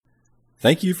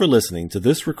Thank you for listening to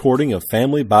this recording of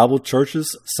Family Bible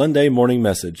Church's Sunday morning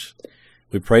message.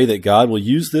 We pray that God will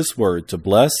use this word to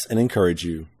bless and encourage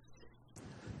you.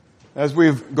 As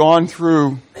we've gone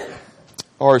through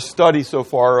our study so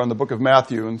far on the book of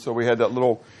Matthew, and so we had that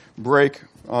little break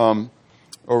over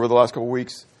the last couple of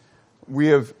weeks, we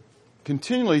have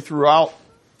continually throughout,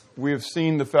 we have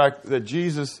seen the fact that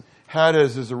Jesus had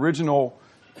as his original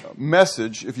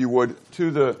message, if you would,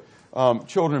 to the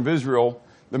children of Israel,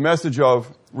 the message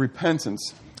of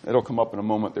repentance. It'll come up in a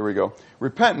moment. There we go.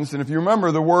 Repentance. And if you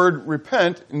remember, the word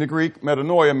repent in the Greek,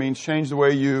 metanoia, means change the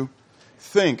way you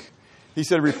think. He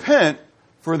said, repent,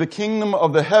 for the kingdom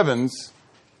of the heavens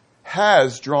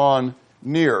has drawn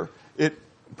near.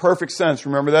 Perfect sense.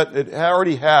 Remember that? It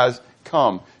already has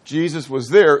come. Jesus was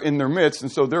there in their midst,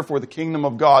 and so therefore the kingdom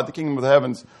of God, the kingdom of the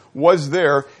heavens, was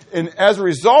there. And as a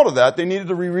result of that, they needed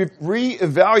to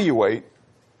reevaluate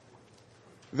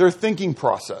their thinking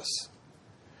process.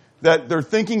 That their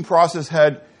thinking process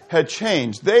had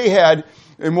changed. They had,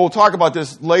 and we'll talk about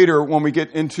this later when we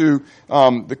get into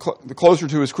the closer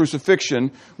to his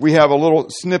crucifixion. We have a little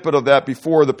snippet of that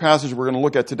before the passage we're going to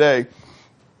look at today.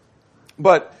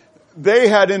 But they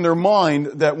had in their mind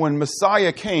that when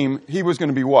Messiah came, he was going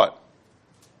to be what?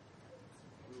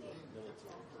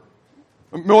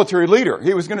 A military leader.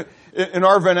 He was going to, in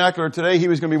our vernacular today, he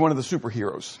was going to be one of the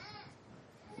superheroes.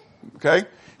 Okay?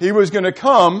 He was going to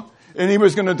come and he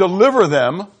was going to deliver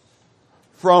them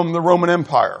from the Roman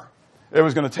Empire. It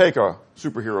was going to take a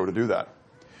superhero to do that.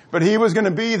 But he was going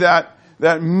to be that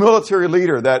military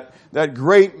leader, that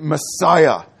great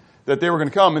Messiah that they were going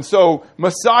to come. And so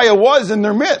Messiah was in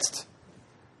their midst.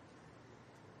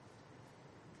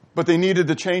 But they needed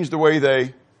to change the way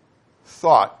they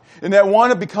thought. And that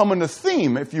wound up becoming a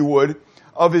theme, if you would,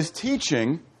 of his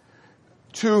teaching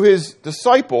to his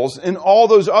disciples and all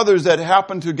those others that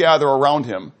happened to gather around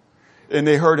him. And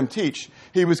they heard him teach.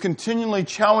 He was continually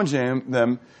challenging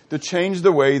them to change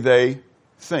the way they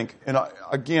think. And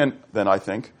I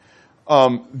think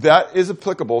that is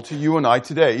applicable to you and I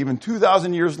today. Even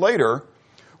 2,000 years later,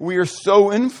 we are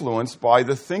so influenced by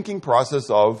the thinking process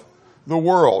of the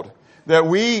world that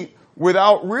we,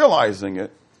 without realizing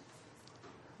it,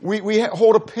 we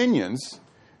hold opinions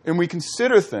and we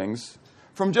consider things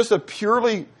from just a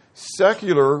purely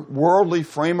secular, worldly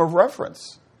frame of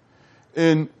reference.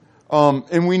 And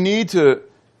we need to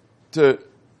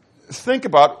think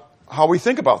about how we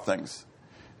think about things.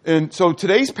 And so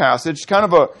today's passage, kind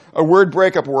of a word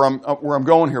breakup where I'm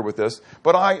going here with this,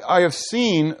 but I have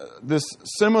seen this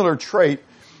similar trait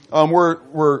where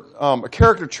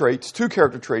character traits, two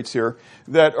character traits here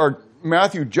that are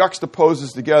Matthew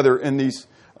juxtaposes together in these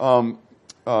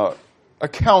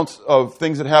accounts of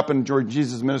things that happened during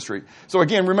Jesus' ministry. So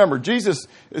again, remember, Jesus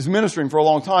is ministering for a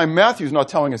long time. Matthew's not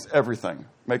telling us everything.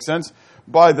 Make sense?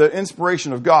 By the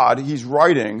inspiration of God, he's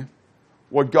writing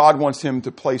what God wants him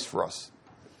to place for us.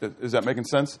 Is that making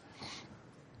sense?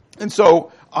 And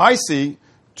so I see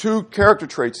two character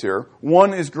traits here.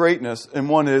 One is greatness and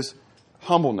one is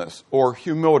humbleness or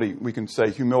humility. We can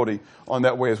say humility on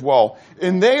that way as well.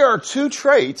 And they are two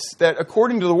traits that,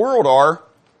 according to the world, are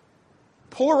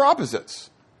polar opposites.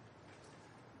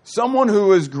 Someone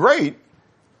who is great,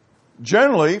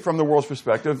 generally, from the world's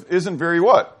perspective, isn't very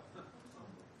what?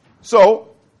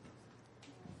 So,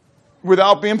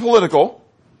 without being political,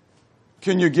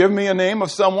 can you give me a name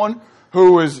of someone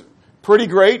who is pretty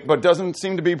great but doesn't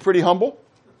seem to be pretty humble?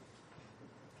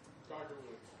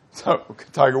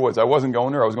 Tiger Woods. I wasn't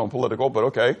going there. I was going political, but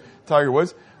okay. Tiger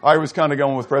Woods. I was kind of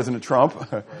going with President Trump.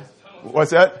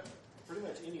 What's that?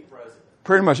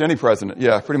 Pretty much any president.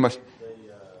 Yeah, pretty much.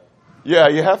 Yeah,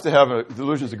 you have to have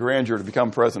delusions of grandeur to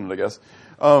become president, I guess.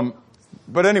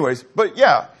 But anyways,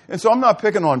 yeah. And so I'm not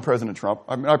picking on President Trump.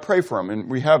 I mean, I pray for him, and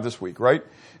we have this week, right?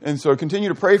 And so continue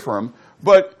to pray for him.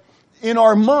 But in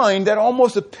our mind, that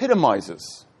almost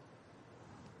epitomizes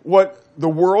what the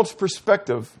world's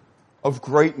perspective of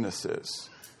greatness is.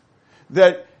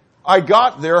 That I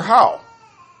got there how?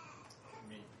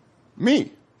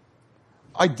 Me.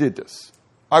 I did this.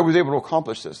 I was able to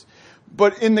accomplish this.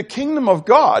 But in the kingdom of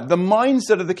God, the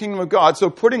mindset of the kingdom of God, so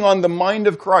putting on the mind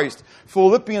of Christ,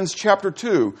 Philippians chapter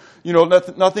 2,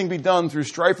 let nothing be done through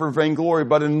strife or vainglory,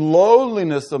 but in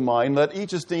lowliness of mind, let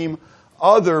each esteem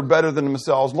other better than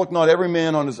themselves. Look not every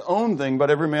man on his own thing,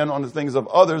 but every man on the things of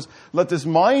others. Let this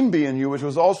mind be in you, which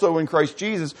was also in Christ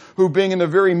Jesus, who being in the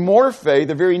very morphe,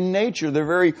 the very nature, the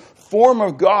very form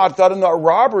of God, thought it not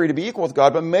robbery to be equal with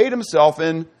God, but made himself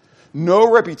in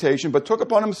no reputation, but took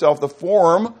upon himself the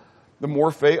form, the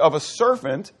morphe, of a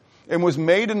servant, and was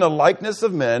made in the likeness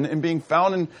of men, and being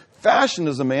found in fashion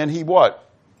as a man, he what?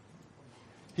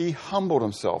 He humbled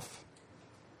himself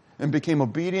and became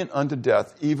obedient unto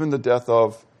death, even the death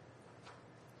of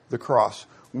the cross.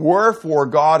 Wherefore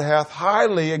God hath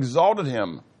highly exalted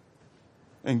him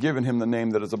and given him the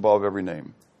name that is above every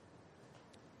name.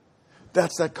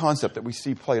 That's that concept that we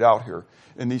see played out here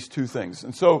in these two things.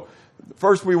 And so,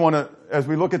 first we want to, as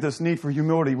we look at this need for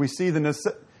humility, we see in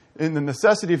the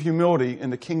necessity of humility in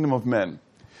the kingdom of men.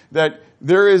 That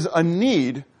there is a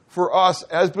need for us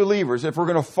as believers, if we're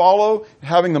going to follow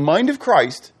having the mind of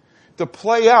Christ, to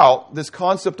play out this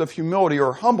concept of humility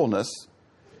or humbleness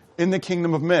in the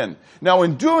kingdom of men. Now,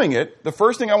 in doing it, the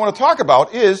first thing I want to talk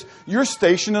about is your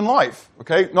station in life.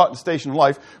 Okay? Not the station in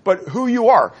life, but who you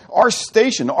are. Our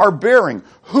station, our bearing,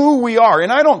 who we are.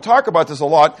 And I don't talk about this a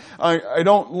lot. I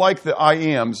don't like the I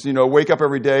ams, wake up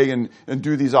every day and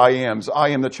do these I ams. I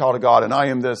am the child of God, and I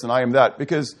am this, and I am that.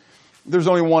 Because there's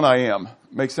only one I am.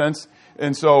 Make sense?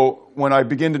 And so when I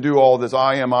begin to do all this,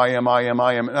 I am,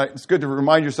 and it's good to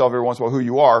remind yourself every once in a while who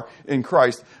you are in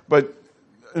Christ. But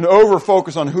an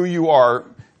over-focus on who you are,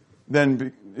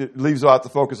 then it leaves out the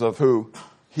focus of who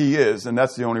he is. And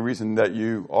that's the only reason that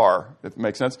you are, if it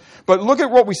makes sense. But look at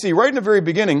what we see right in the very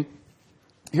beginning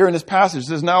here in this passage. It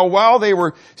says, now while they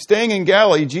were staying in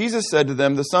Galilee, Jesus said to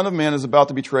them, the Son of Man is about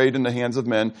to be betrayed in the hands of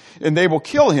men, and they will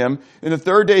kill him. And the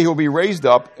third day he will be raised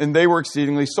up, and they were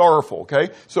exceedingly sorrowful. Okay?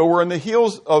 So we're in the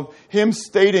heels of him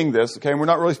stating this. Okay? And we're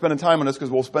not really spending time on this because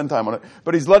we'll spend time on it.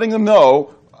 But he's letting them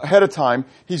know ahead of time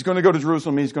he's going to go to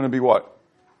Jerusalem. He's going to be what?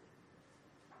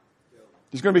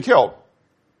 He's going to be killed.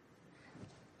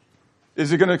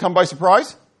 Is it going to come by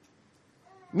surprise?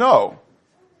 No.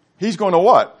 He's going to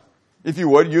what? If you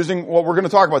would, using what we're going to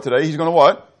talk about today, he's going to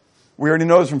what? We already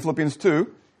know this from Philippians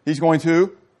 2. He's going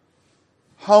to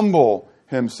humble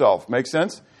himself. Make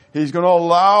sense? He's going to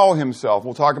allow himself.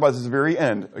 We'll talk about this at the very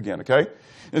end again, okay?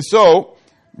 And so,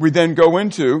 we then go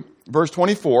into verse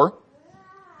 24.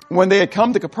 When they had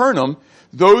come to Capernaum,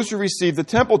 those who received the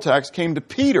temple tax came to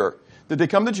Peter. Did they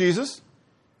come to Jesus?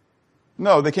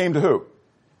 No, they came to who?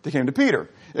 They came to Peter.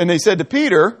 And they said to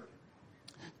Peter,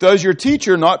 does your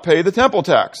teacher not pay the temple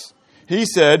tax? He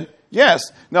said,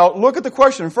 yes. Now, look at the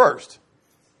question first.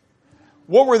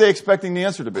 What were they expecting the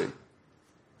answer to be?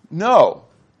 No.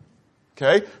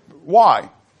 Okay? Why?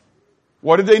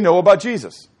 What did they know about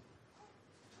Jesus?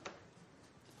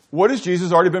 What has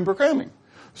Jesus already been proclaiming?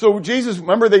 So Jesus,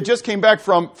 remember, they just came back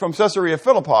from Caesarea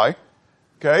Philippi,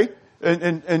 okay?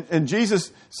 And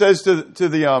Jesus says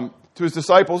to his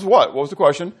disciples, what? What was the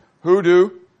question? Who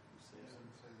do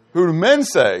men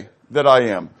say that I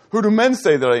am? Who do men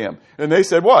say that I am? And they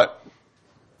said what?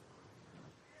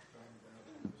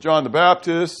 John the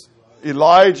Baptist,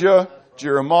 Elijah,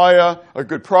 Jeremiah, a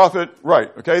good prophet.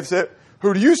 Right, okay, that's it.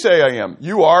 Who do you say I am?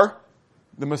 You are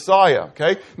the Messiah,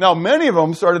 okay? Now, many of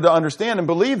them started to understand and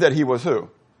believe that he was who?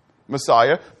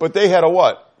 Messiah, but they had a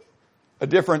what? A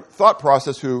different thought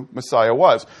process who Messiah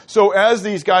was. So as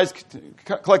these guys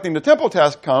collecting the temple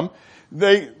tax come,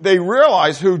 they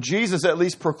realize who Jesus at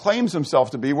least proclaims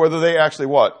himself to be, whether they actually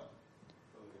what?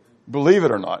 Believe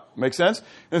it or not. Make sense?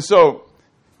 And so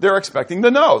they're expecting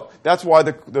to know. That's why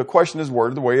the question is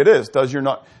worded the way it is. Does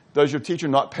your teacher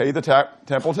not pay the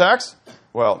temple tax?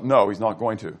 Well, no, he's not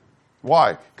going to.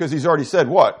 Why? Because he's already said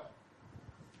what?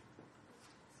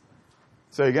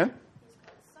 Say again?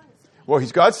 Well,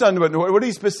 he's God's son, but what did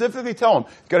he specifically tell him?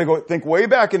 You've got to go think way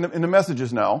back in the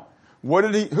messages now. Who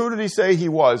did he say he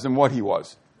was and what he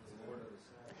was?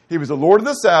 He was the Lord of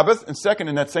the Sabbath, and second,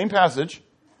 in that same passage,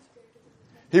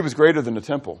 he was greater than the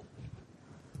temple.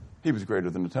 He was greater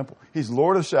than the temple. He's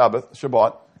Lord of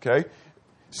Shabbat, okay?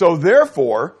 So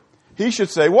therefore, he should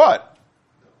say what?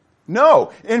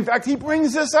 No. In fact, he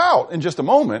brings this out in just a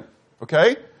moment,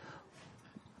 okay?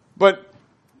 But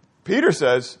Peter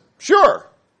says, sure.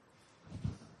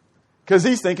 Because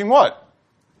he's thinking what?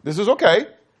 This is okay.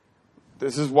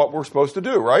 This is what we're supposed to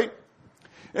do, right?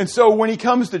 And so when he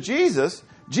comes to Jesus,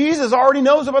 Jesus already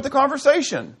knows about the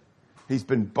conversation. He's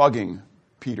been bugging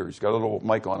Peter. He's got a little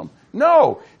mic on him.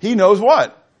 No, he knows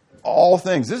what? All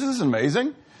things. This is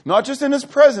amazing. Not just in his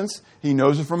presence, he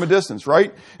knows it from a distance,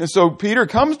 right? And so Peter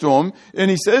comes to him,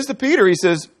 and he says to Peter, he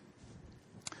says,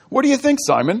 what do you think,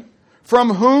 Simon?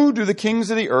 From who do the kings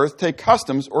of the earth take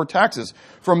customs or taxes?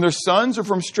 From their sons or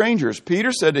from strangers?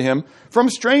 Peter said to him, from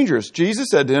strangers. Jesus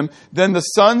said to him, then the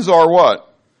sons are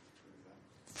what?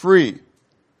 Free.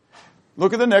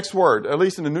 Look at the next word, at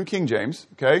least in the New King James,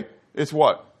 okay? It's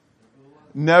what?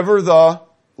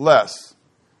 Nevertheless.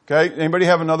 Okay? Anybody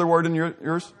have another word in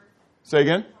yours? Say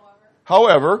again?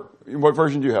 However. What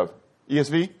version do you have?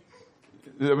 ESV?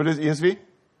 What is ESV?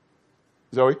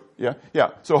 Zoe? Yeah?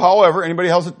 Yeah. So however, anybody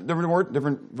else a different word,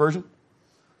 different version?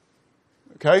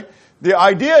 Okay? The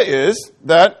idea is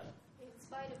that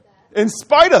In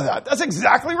spite of that. That's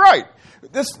exactly right.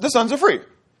 The sons are free.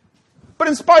 But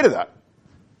in spite of that,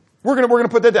 we're going to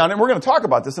put that down, and we're going to talk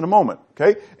about this in a moment.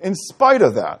 Okay? In spite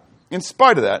of that,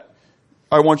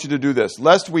 I want you to do this.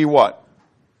 Lest we what?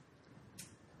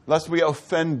 Lest we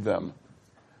offend them.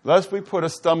 Lest we put a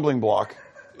stumbling block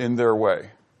in their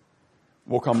way.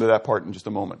 We'll come to that part in just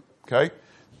a moment. Okay?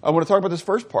 I want to talk about this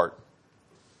first part.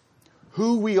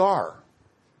 Who we are.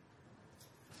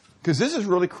 Because this is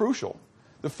really crucial.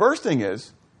 The first thing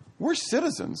is, we're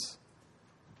citizens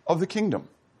of the kingdom.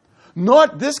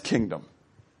 Not this kingdom.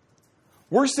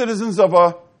 We're citizens of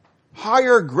a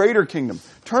higher, greater kingdom.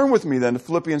 Turn with me then to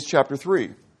Philippians chapter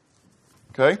 3.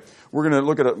 Okay? We're going to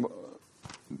look at a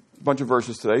bunch of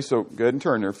verses today, so go ahead and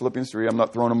turn there. Philippians 3. I'm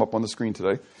not throwing them up on the screen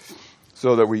today,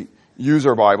 so that we use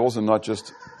our Bibles and not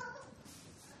just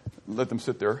let them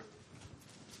sit there.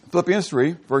 Philippians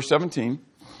 3, verse 17.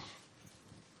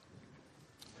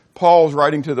 Paul is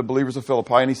writing to the believers of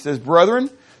Philippi, and he says, "Brethren,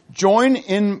 join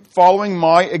in following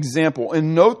my example,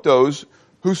 and note those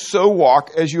who so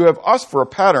walk as you have us for a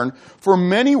pattern. For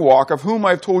many walk, of whom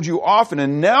I have told you often,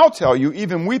 and now tell you,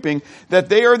 even weeping, that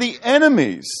they are the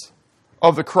enemies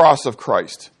of the cross of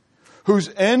Christ,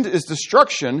 whose end is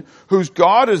destruction, whose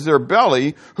God is their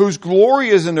belly, whose glory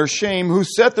is in their shame, who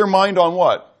set their mind on"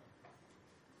 what?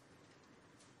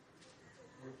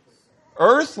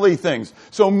 Earthly things.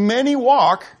 So many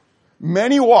walk.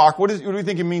 What do you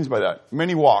think he means by that?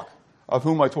 Many walk, of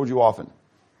whom I told you often.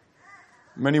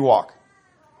 Many walk.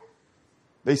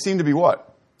 They seem to be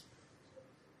what?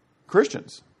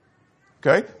 Christians.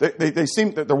 Okay? They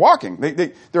seem that they're walking.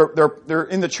 They're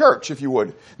in the church, if you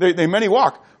would. They many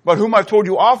walk, but whom I've told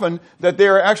you often that they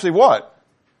are actually what?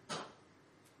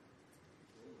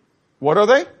 What are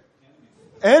they?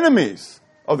 Enemies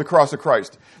of the cross of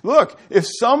Christ. Look, if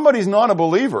somebody's not a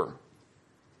believer,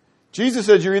 Jesus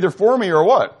said, you're either for me or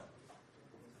what?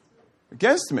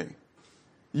 Against me.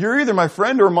 You're either my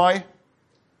friend or my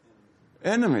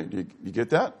enemy. Do you get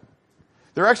that?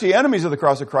 They're actually enemies of the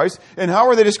cross of Christ. And how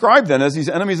are they described then as these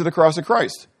enemies of the cross of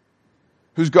Christ?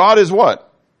 Whose God is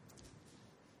what?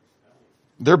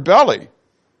 Their belly.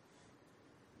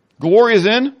 Glory is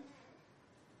in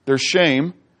their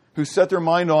shame, who set their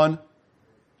mind on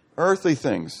earthly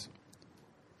things.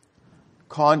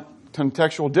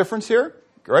 Contextual difference here.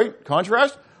 Great.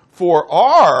 Contrast. For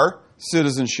our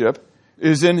citizenship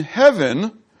is in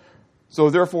heaven, so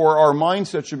therefore our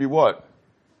mindset should be what?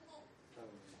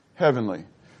 Heavenly.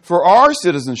 For our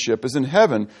citizenship is in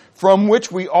heaven, from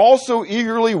which we also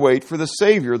eagerly wait for the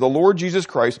Savior, the Lord Jesus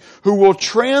Christ, who will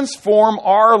transform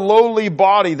our lowly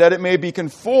body, that it may be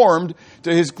conformed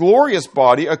to his glorious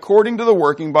body, according to the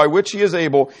working by which he is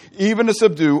able even to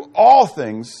subdue all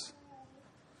things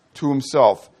to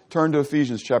himself. Turn to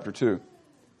Ephesians chapter 2.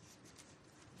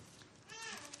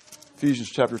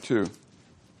 Ephesians chapter 2.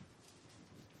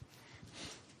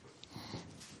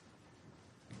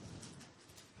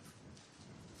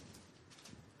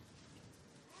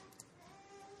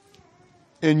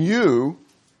 In you,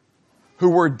 who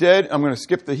were dead, I'm going to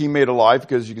skip the he made alive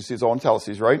because you can see it's all in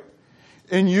italics, right?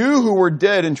 In you who were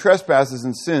dead in trespasses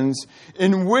and sins,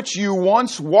 in which you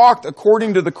once walked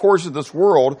according to the course of this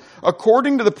world,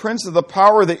 according to the prince of the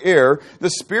power of the air, the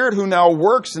spirit who now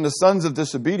works in the sons of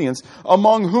disobedience,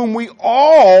 among whom we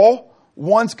all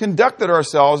once conducted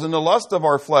ourselves in the lust of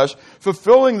our flesh,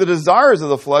 fulfilling the desires of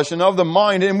the flesh and of the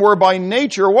mind, and were by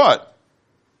nature what?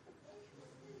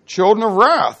 Children of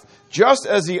wrath, just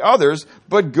as the others,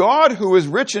 but God, who is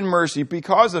rich in mercy,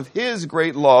 because of his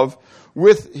great love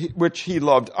with which he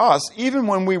loved us, even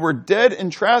when we were dead in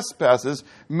trespasses,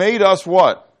 made us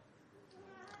what?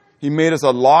 He made us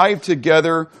alive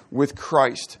together with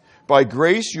Christ. By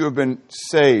grace you have been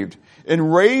saved,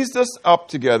 and raised us up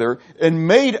together, and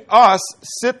made us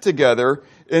sit together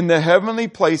in the heavenly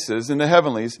places, in the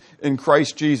heavenlies, in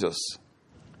Christ Jesus.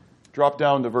 Drop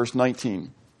down to verse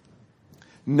 19.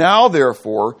 Now,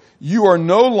 therefore, you are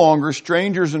no longer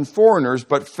strangers and foreigners,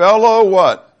 but fellow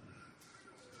what?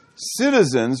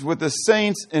 Citizens with the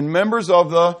saints and members of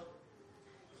the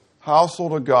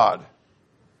household of God.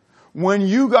 When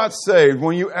you got saved,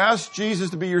 when you asked Jesus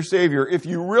to be your Savior, if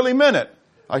you really meant it,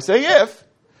 I say if,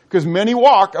 because many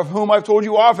walk, of whom I've told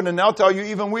you often, and now tell you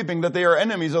even weeping, that they are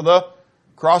enemies of the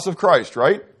cross of Christ,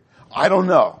 right? I don't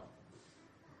know.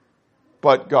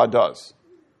 But God does.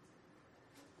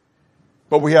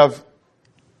 But we have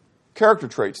character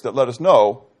traits that let us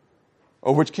know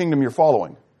of which kingdom you're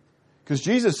following. Because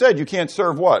Jesus said you can't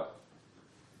serve what?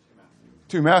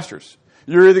 Two masters.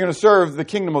 You're either going to serve the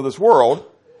kingdom of this world,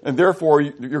 and therefore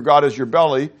your God is your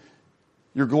belly,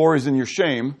 your glory is in your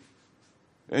shame,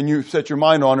 and you set your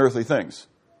mind on earthly things.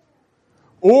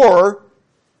 Or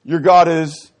your God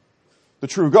is the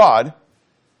true God,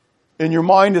 and your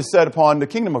mind is set upon the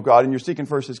kingdom of God, and you're seeking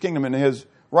first His kingdom and His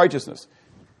righteousness.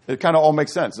 It kind of all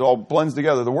makes sense. It all blends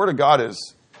together. The Word of God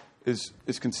is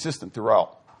consistent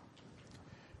throughout.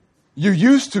 You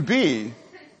used to be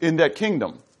in that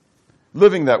kingdom,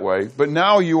 living that way, but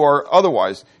now you are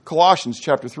otherwise. Colossians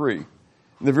chapter 3. In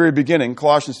the very beginning,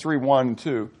 Colossians 3, 1 and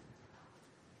 2.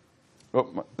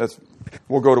 Oh,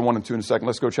 we'll go to 1 and 2 in a second.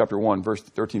 Let's go to chapter 1, verse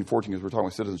 13 and 14, because we're talking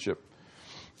about citizenship.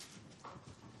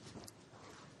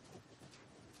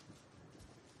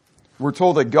 We're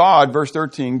told that God, verse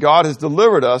 13, God has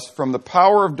delivered us from the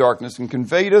power of darkness and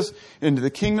conveyed us into the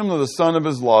kingdom of the Son of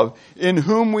His love, in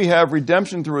whom we have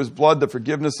redemption through His blood, the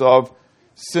forgiveness of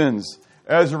sins.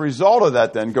 As a result of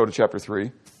that, then, go to chapter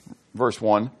 3, verse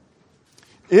 1.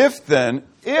 If then,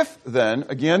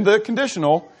 again the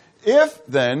conditional, if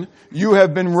then you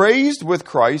have been raised with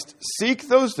Christ, seek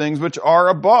those things which are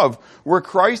above, where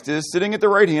Christ is sitting at the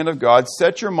right hand of God.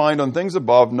 Set your mind on things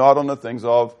above, not on the things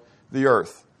of the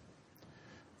earth.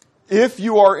 If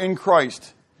you are in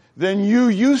Christ, then you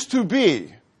used to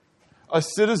be a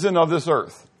citizen of this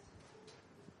earth.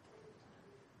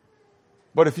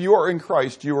 But if you are in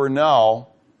Christ, you are now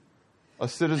a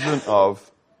citizen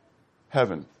of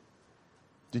heaven.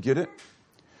 Do you get it?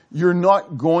 You're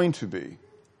not going to be.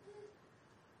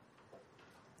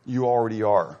 You already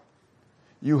are.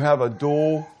 You have a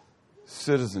dual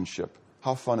citizenship.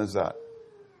 How fun is that?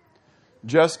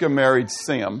 Jessica married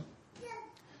Sam.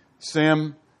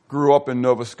 Sam grew up in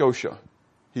Nova Scotia.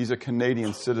 He's a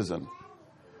Canadian citizen.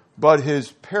 But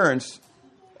his parents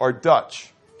are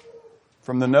Dutch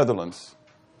from the Netherlands.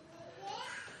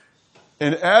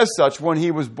 And as such, when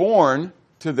he was born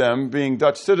to them being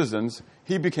Dutch citizens,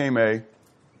 he became a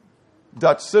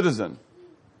Dutch citizen.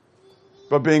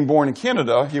 But being born in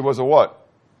Canada, he was a what?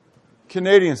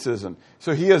 Canadian citizen.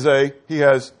 So he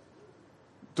has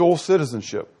dual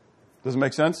citizenship. Does it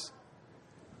make sense?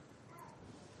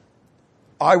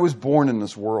 I was born in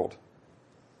this world,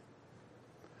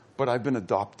 but I've been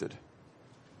adopted.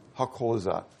 How cool is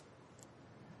that?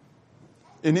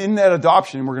 And in that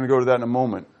adoption, we're going to go to that in a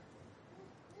moment,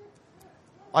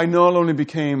 I not only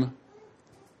became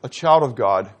a child of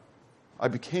God, I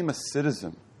became a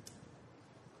citizen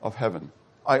of heaven.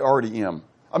 I already am.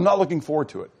 I'm not looking forward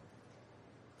to it.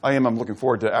 I'm looking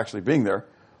forward to actually being there,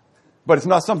 but it's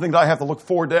not something that I have to look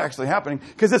forward to actually happening,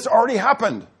 because it's already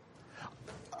happened.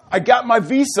 I got my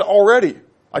visa already.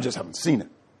 I just haven't seen it.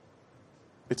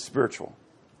 It's spiritual.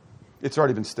 It's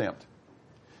already been stamped.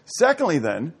 Secondly,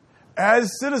 then,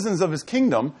 as citizens of His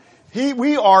kingdom,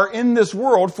 we are in this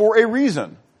world for a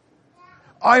reason.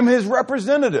 I'm His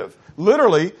representative.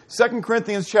 Literally, 2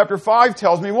 Corinthians chapter 5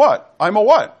 tells me what? I'm a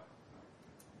what?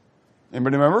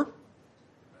 Anybody remember?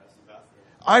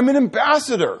 I'm an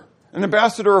ambassador. An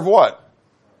ambassador of what?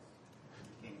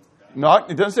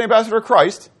 It doesn't say ambassador of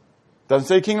Christ. Doesn't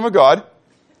say kingdom of God.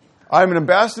 I'm an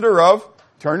ambassador of,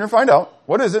 turn and find out.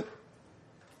 What is it?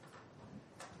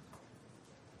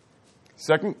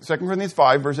 2 Corinthians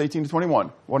 5, verse 18 to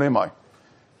 21. What am I?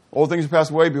 Old things have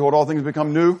passed away. Behold, all things have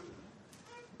become new.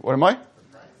 What am I?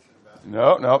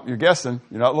 No, you're guessing.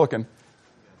 You're not looking.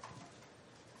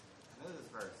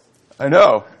 I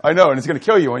know, and it's going to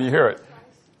kill you when you hear it.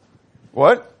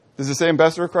 What? Does it say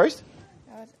ambassador of Christ?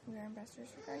 We are ambassadors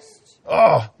for Christ.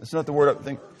 Oh, that's not the word I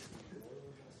think.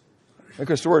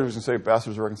 Because the word was going to say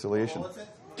ambassadors of reconciliation.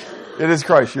 It is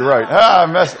Christ, you're right.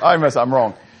 I'm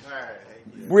wrong.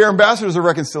 We are ambassadors of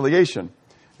reconciliation.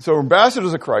 So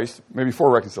ambassadors of Christ, maybe for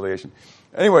reconciliation.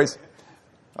 Anyways,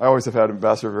 I always have had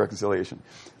ambassador of reconciliation.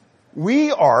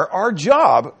 Our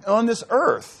job on this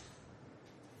earth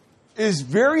is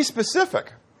very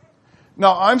specific.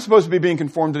 Now, I'm supposed to be being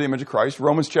conformed to the image of Christ.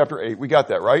 Romans chapter 8, we got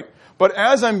that, right? But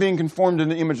as I'm being conformed to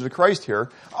the image of Christ here,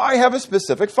 I have a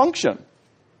specific function.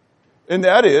 And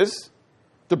that is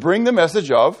to bring the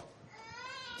message of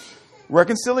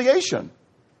reconciliation.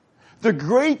 The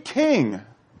great King,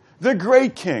 the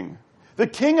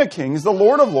King of Kings, the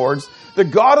Lord of Lords, the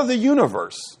God of the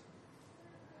universe,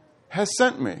 has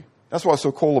sent me. That's what's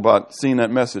so cool about seeing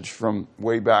that message from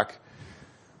way back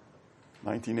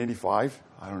 1985.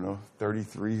 I don't know,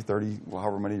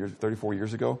 34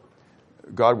 years ago.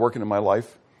 God working in my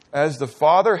life. As the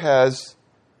Father has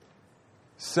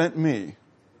sent me,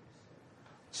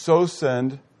 so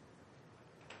send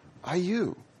I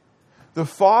you. The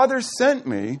Father sent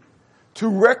me to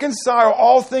reconcile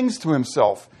all things to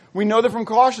Himself. We know that from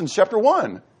Colossians chapter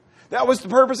 1. That was the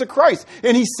purpose of Christ.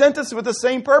 And He sent us with the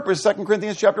same purpose, 2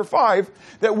 Corinthians chapter 5,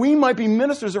 that we might be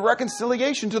ministers of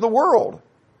reconciliation to the world.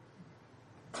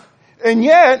 And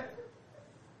yet,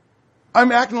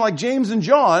 I'm acting like James and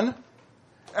John,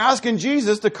 asking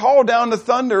Jesus to call down the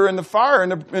thunder and the fire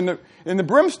and the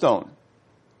brimstone.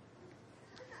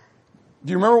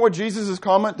 Do you remember what Jesus'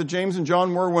 comment to James and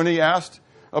John were when they asked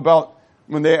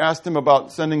him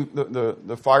about sending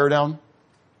the fire down?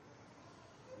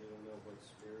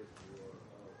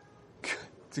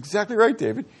 That's exactly right,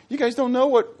 David. You guys don't know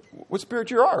what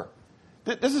spirit you are.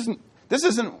 This isn't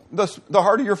the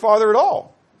heart of your Father at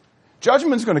all.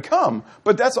 Judgment's going to come,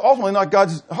 but that's ultimately not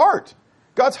God's heart.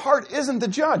 God's heart isn't to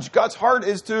judge. God's heart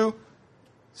is to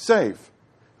save.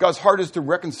 God's heart is to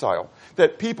reconcile.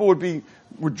 That people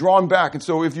were drawn back. And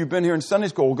so if you've been here in Sunday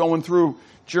school going through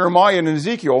Jeremiah and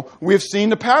Ezekiel, we've seen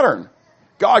the pattern.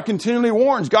 God continually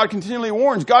warns. God continually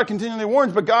warns. God continually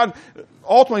warns. But God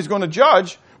ultimately is going to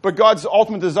judge. But God's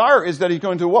ultimate desire is that he's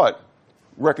going to what?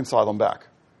 Reconcile them back.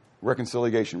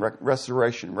 Reconciliation,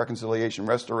 restoration, reconciliation,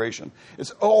 restoration. It's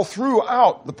all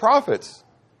throughout the prophets.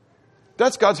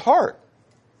 That's God's heart.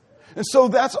 And so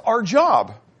that's our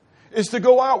job, is to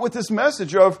go out with this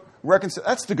message of reconciliation.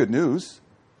 That's the good news.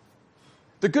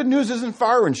 The good news isn't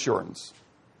fire insurance.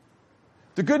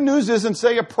 The good news isn't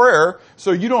say a prayer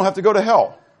so you don't have to go to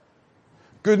hell.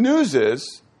 Good news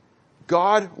is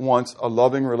God wants a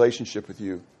loving relationship with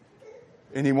you.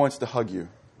 And he wants to hug you,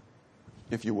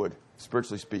 if you would,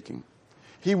 spiritually speaking.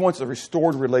 He wants a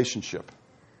restored relationship.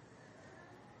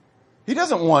 He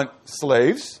doesn't want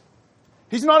slaves.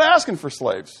 He's not asking for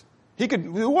slaves. He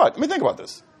could do what? I mean, think about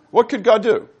this. What could God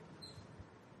do?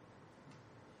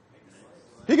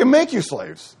 He can make you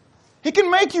slaves. He can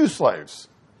make you slaves.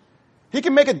 He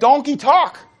can make a donkey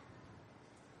talk.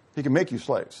 He can make you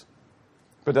slaves.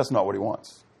 But that's not what he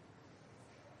wants.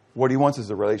 What he wants is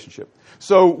a relationship.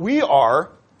 So we are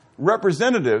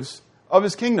representatives of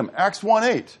his kingdom. Acts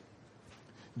 1:8.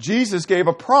 Jesus gave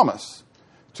a promise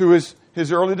to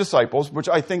his early disciples, which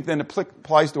I think then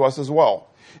applies to us as well.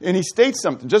 And he states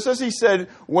something, just as he said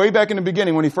way back in the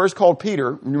beginning when he first called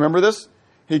Peter. You remember this?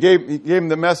 He gave him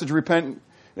the message, repent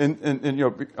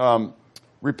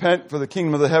repent, for the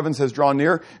kingdom of the heavens has drawn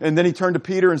near. And then he turned to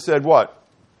Peter and said, what?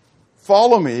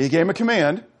 Follow me. He gave him a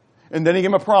command, and then he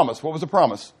gave him a promise. What was the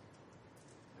promise?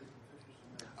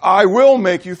 I will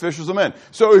make you fishers of men.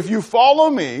 So if you follow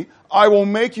me, I will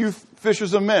make you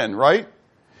fishers of men, right?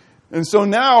 And so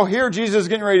now here Jesus is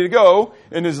getting ready to go,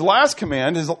 and his last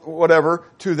command, his whatever,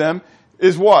 to them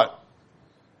is what?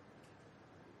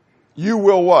 You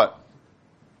will what?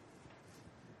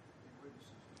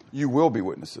 You will be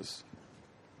witnesses.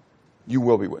 You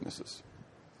will be witnesses.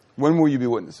 When will you be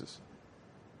witnesses?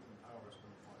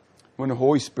 When the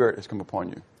Holy Spirit has come upon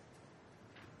you.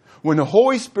 When the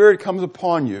Holy Spirit comes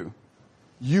upon you,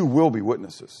 you will be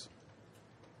witnesses.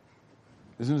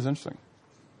 Isn't this interesting?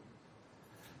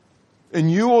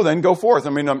 And you will then go forth. I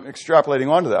mean, I'm extrapolating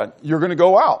onto that. You're going to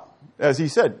go out, as he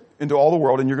said, into all the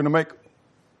world, and you're going to make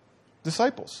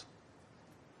disciples.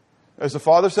 As the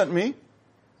Father sent me,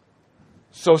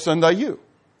 so send I you.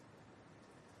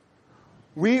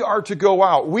 We are to go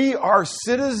out. We are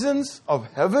citizens of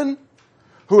heaven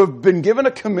who have been given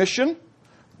a commission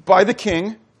by the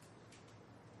King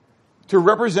to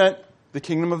represent the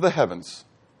kingdom of the heavens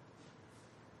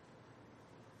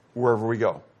wherever we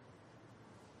go.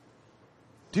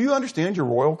 Do you understand your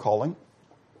royal calling?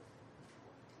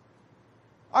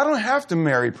 I don't have to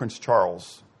marry Prince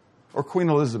Charles or Queen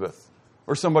Elizabeth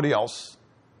or somebody else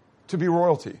to be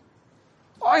royalty.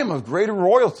 I am of greater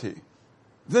royalty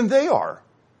than they are.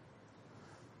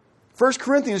 1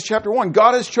 Corinthians chapter 1,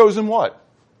 God has chosen what?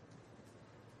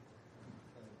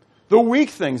 The weak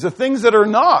things, the things that are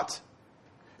not,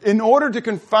 in order to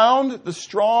confound the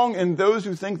strong and those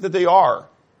who think that they are.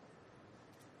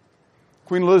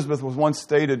 Queen Elizabeth was once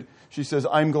stated, she says,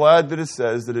 I'm glad that it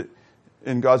says that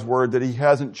in God's word that he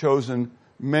hasn't chosen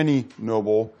many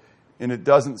noble, and it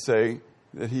doesn't say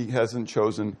that he hasn't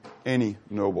chosen any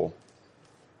noble.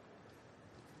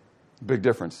 Big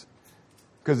difference.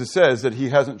 Because it says that he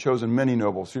hasn't chosen many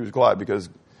noble. She was glad because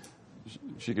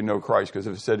she could know Christ, because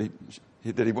if it said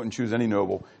that he wouldn't choose any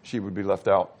noble, she would be left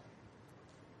out.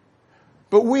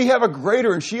 But we have a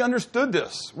greater, and she understood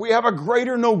this, we have a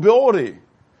greater nobility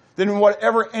than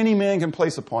whatever any man can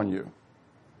place upon you.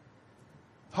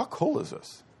 How cool is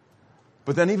this?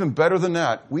 But then even better than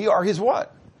that, we are his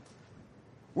what?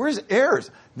 We're his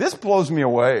heirs. This blows me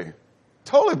away.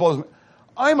 Totally blows me.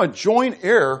 I'm a joint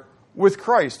heir with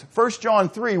Christ. 1 John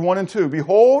 3, 1 and 2.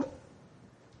 Behold,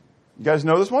 you guys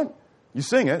know this one? You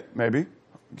sing it, maybe,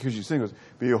 because you sing this.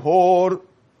 Behold,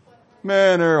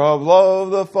 manner of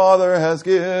love the Father has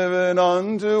given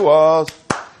unto us.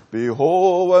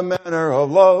 Behold, what manner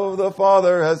of love the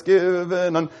Father has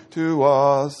given unto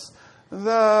us,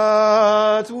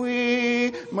 that we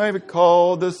may be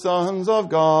called the sons of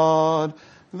God,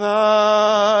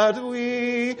 that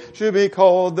we should be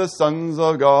called the sons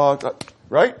of God.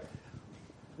 Right?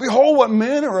 Behold, what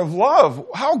manner of love.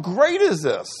 How great is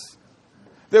this?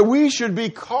 That we should be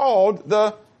called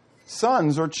the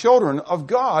sons or children of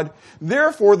God.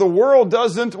 Therefore, the world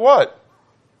doesn't what?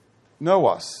 Know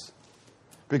us.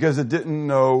 Because it didn't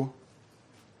know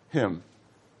Him.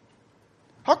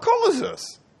 How cool is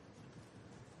this?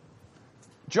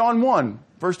 John 1,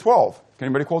 verse 12. Can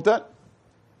anybody quote that?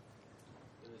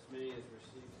 And as many as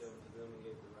received him, to them he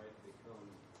gave the right to become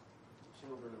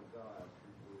children of God,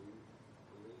 who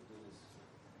believed in his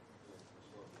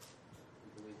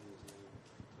name.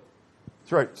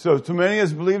 That's right. So to many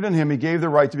as believed in Him, He gave the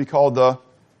right to be called the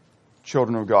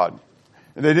children of God.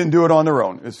 And they didn't do it on their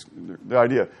own. It's the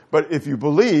idea. But if you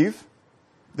believe,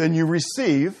 then you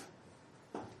receive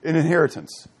an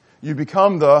inheritance. You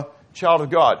become the child of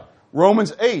God.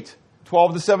 Romans 8,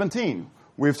 12 to 17.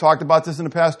 We've talked about this in the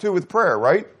past too with prayer,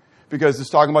 right? Because it's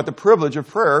talking about the privilege of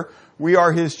prayer. We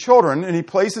are His children, and He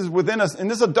places within us, in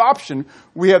this adoption,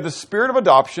 we have the spirit of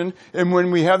adoption. And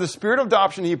when we have the spirit of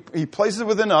adoption, He places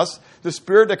within us the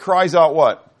spirit that cries out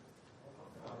what?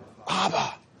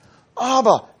 Abba.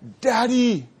 Abba.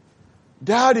 Daddy.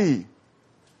 Daddy.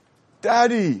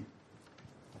 Daddy.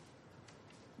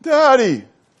 Daddy.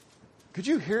 Could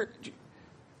you hear it?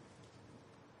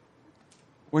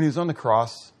 When He was on the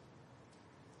cross,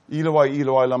 Eloi,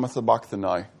 Eloi, lama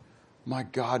sabachthani. My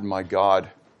God,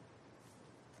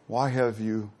 why have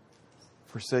you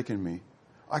forsaken me?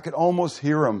 I could almost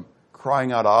hear Him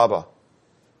crying out, Abba.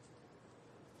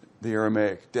 The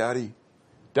Aramaic, Daddy,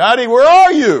 Daddy, where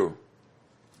are you?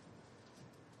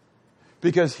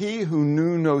 Because He who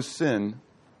knew no sin,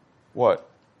 what?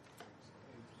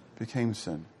 Became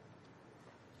sin.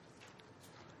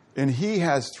 And He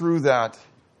has through that,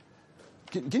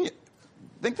 can you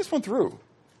think this one through?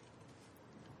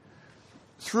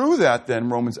 Through that then,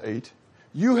 Romans 8,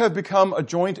 you have become a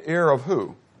joint heir of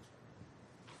who?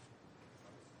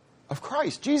 Of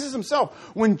Christ, Jesus Himself.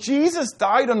 When Jesus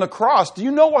died on the cross, do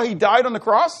you know why He died on the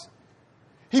cross?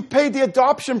 He paid the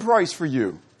adoption price for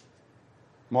you.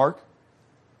 Mark,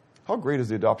 how great is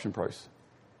the adoption price?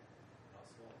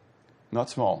 Not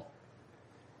small.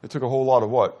 It took a whole lot of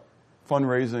what?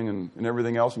 Fundraising and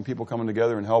everything else, and people coming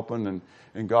together and helping,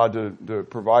 and God to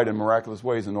provide in miraculous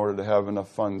ways in order to have enough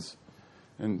funds.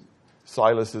 And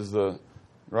Silas is the,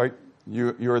 right?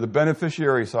 You're the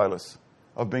beneficiary, Silas,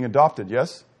 of being adopted,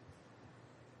 yes?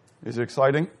 Is it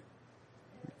exciting?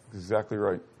 Exactly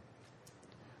right.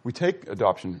 We take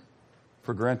adoption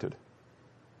for granted.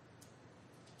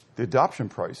 The adoption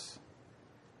price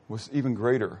was even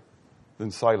greater than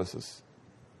Silas's.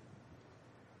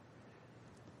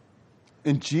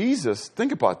 And Jesus,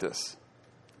 think about this,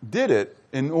 did it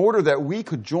in order that we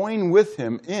could join with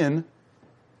Him in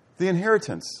the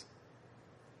inheritance.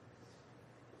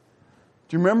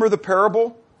 Do you remember the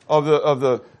parable of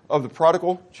the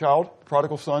prodigal child,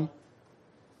 prodigal son?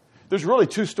 There's really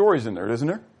two stories in there, isn't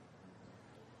there?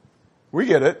 We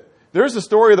get it. There's the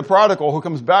story of the prodigal who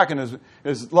comes back and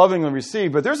is lovingly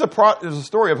received, but there's a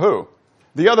story of who?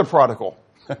 The other prodigal,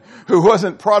 who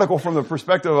wasn't prodigal from the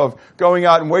perspective of going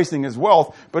out and wasting his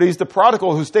wealth, but he's the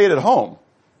prodigal who stayed at home,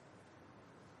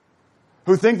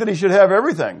 who think that he should have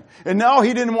everything. And now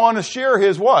he didn't want to share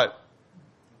his what?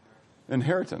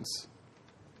 Inheritance.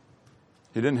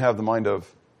 He didn't have the mind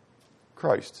of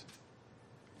Christ.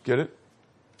 Get it?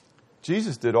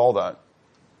 Jesus did all that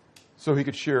so He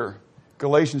could share.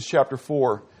 Galatians chapter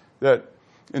 4, that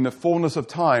in the fullness of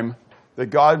time, that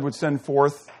God would send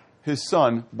forth His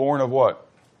Son, born of what?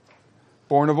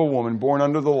 Born of a woman, born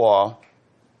under the law.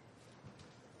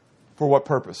 For what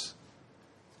purpose?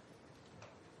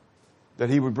 That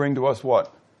He would bring to us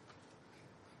what?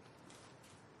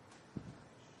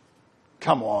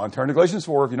 Come on, turn to Galatians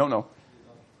 4 if you don't know.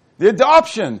 The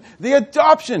adoption. The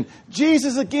adoption.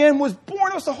 Jesus again was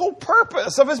born. It was the whole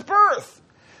purpose of His birth.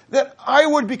 That I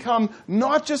would become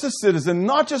not just a citizen,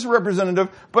 not just a representative,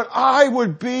 but I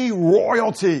would be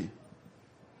royalty.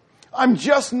 I'm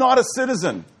just not a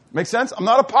citizen. Make sense? I'm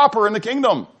not a pauper in the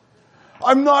kingdom.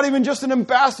 I'm not even just an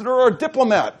ambassador or a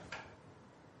diplomat.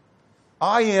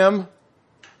 I am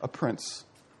a prince.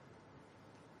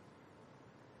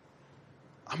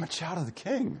 I'm a child of the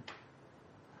King.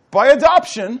 By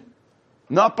adoption,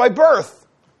 not by birth.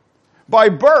 By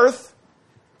birth,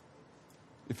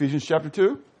 Ephesians chapter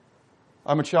 2,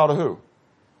 I'm a child of who?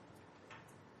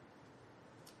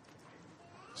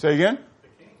 Say again?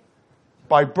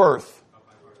 By birth.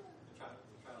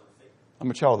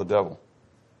 I'm a child of the devil.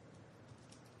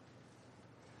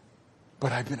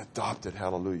 But I've been adopted,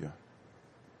 hallelujah.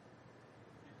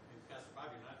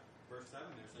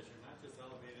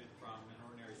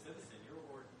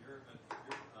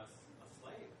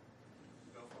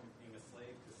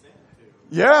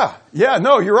 Yeah,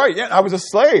 no, you're right. Yeah, I was a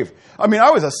slave. I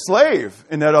was a slave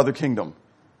in that other kingdom.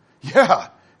 Yeah.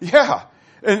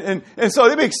 And so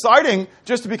it'd be exciting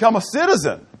just to become a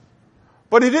citizen.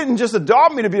 But he didn't just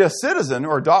adopt me to be a citizen,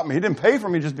 or adopt me. He didn't pay for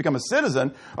me to just become a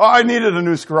citizen. Oh, I needed a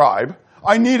new scribe.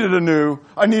 I'll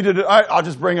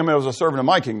just bring him as a servant in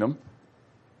my kingdom.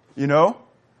 You know?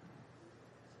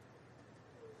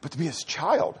 But to be his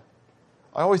child.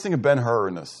 I always think of Ben-Hur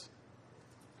in this.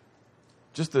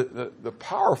 Just the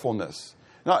powerfulness.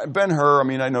 Now, Ben-Hur,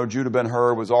 I know Judah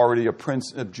Ben-Hur was already a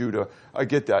prince of Judah. I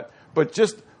get that. But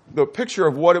just the picture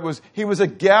of what it was, he was a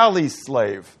galley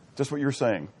slave. Just what you're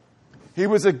saying. He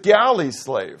was a galley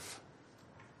slave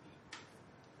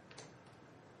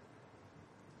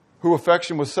whose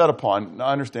affection was set upon. Now,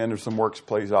 I understand there's some works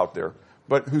plays out there,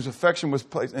 but whose affection was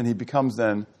placed, and he becomes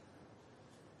then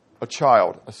a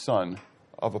child, a son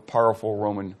of a powerful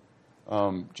Roman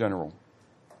general.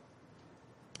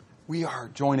 We are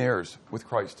joint heirs with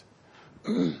Christ.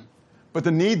 But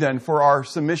the need then for our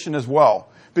submission as well.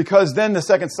 Because then the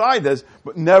second side is,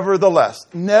 but nevertheless,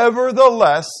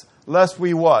 lest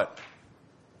we what?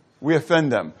 We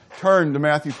offend them. Turn to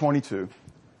Matthew 22.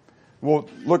 We'll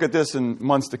look at this in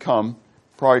months to come,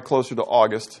 probably closer to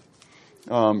August,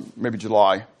 maybe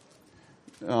July.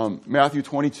 Matthew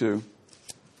 22.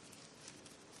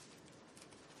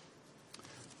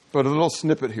 But a little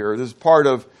snippet here. This is part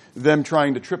of them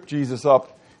trying to trip Jesus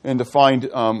up and to find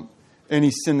any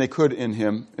sin they could in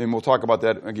him. And we'll talk about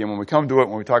that again when we come to it,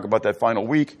 when we talk about that final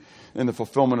week and the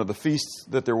fulfillment of the feasts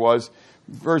that there was.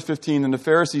 Verse 15, and the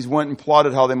Pharisees went and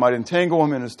plotted how they might entangle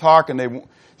him in his talk, and they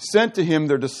sent to him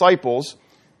their disciples,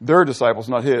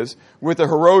 not his, with the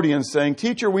Herodians, saying,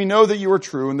 Teacher, we know that you are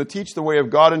true, and to teach the way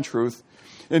of God in truth,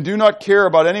 and do not care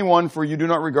about anyone, for you do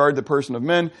not regard the person of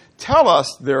men. Tell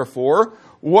us, therefore,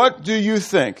 what do you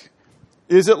think?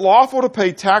 Is it lawful to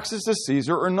pay taxes to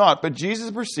Caesar or not? But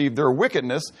Jesus perceived their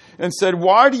wickedness and said,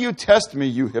 Why do you test me,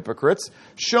 you hypocrites?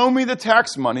 Show me the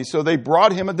tax money. So they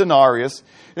brought him a denarius.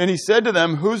 And he said to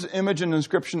them, Whose image and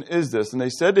inscription is this? And they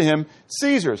said to him,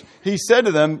 Caesar's. He said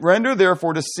to them, Render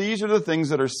therefore to Caesar the things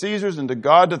that are Caesar's, and to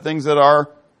God the things that are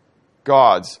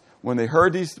God's. When they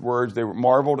heard these words, they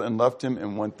marveled and left him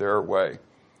and went their way.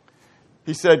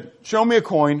 He said, Show me a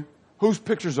coin. Whose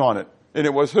picture's on it? And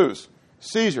it was whose?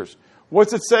 Caesar's.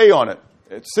 What's it say on it?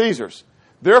 It's Caesar's.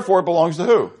 Therefore, it belongs to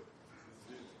who?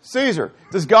 Caesar.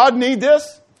 Does God need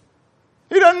this?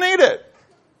 He doesn't need it.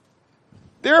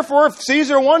 Therefore, if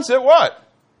Caesar wants it, what?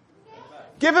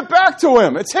 Give it back to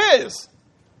him. It's his.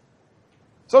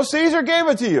 So Caesar gave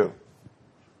it to you.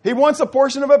 He wants a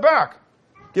portion of it back.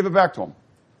 Give it back to him.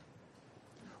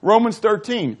 Romans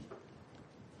 13.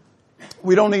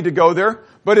 We don't need to go there,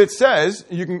 but it says,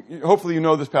 hopefully you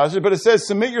know this passage, but it says,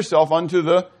 submit yourself unto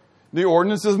the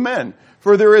ordinances of men.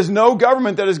 For there is no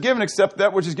government that is given except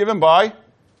that which is given by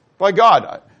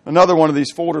God. Another one of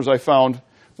these folders I found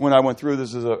when I went through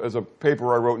this as a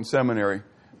paper I wrote in seminary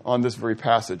on this very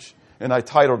passage. And I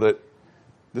titled it,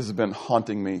 this has been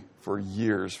haunting me for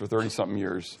years, for 30-something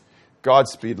years,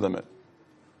 God's speed limit.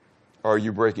 Are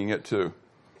you breaking it too?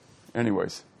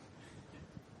 Anyways.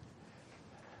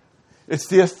 It's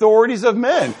the authorities of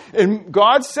men. And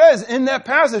God says in that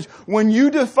passage, when you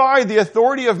defy the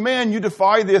authority of man, you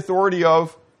defy the authority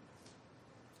of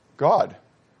God.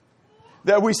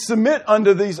 That we submit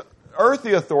unto these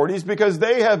earthly authorities because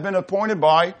they have been appointed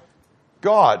by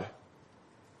God.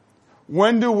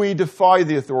 When do we defy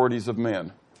the authorities of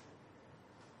man?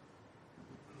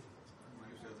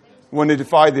 When they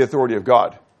defy the authority of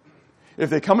God. If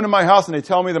they come into my house and they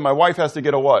tell me that my wife has to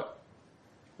get a what?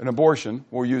 An abortion.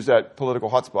 We'll use that political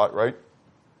hotspot, right?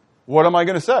 What am I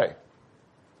going to say?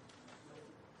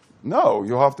 No,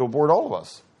 you'll have to abort all of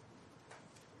us.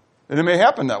 And it may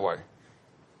happen that way.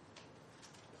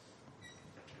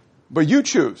 But you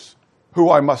choose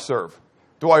who I must serve.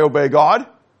 Do I obey God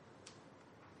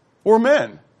or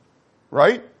men?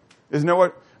 Right? Isn't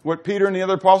that what Peter and the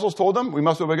other apostles told them? We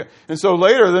must obey God. And so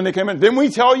later, then they came in. Didn't we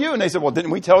tell you? And they said, well, didn't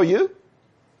we tell you?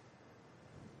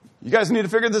 You guys need to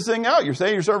figure this thing out. You're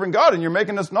saying you're serving God and you're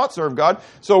making us not serve God.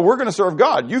 So we're going to serve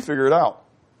God. You figure it out.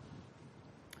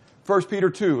 1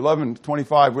 Peter 2, 11,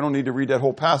 25. We don't need to read that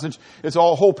whole passage. It's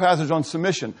all a whole passage on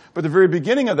submission. But the very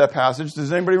beginning of that passage,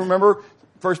 does anybody remember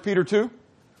 1 Peter 2?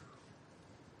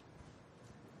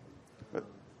 Okay,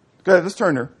 let's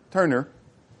turn there. Turn there.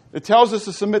 It tells us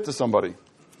to submit to somebody.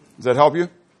 Does that help you?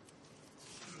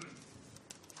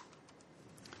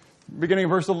 Beginning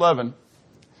of verse 11.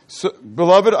 So,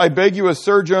 beloved, I beg you as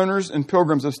sojourners and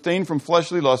pilgrims, abstain from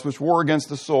fleshly lusts which war against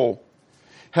the soul,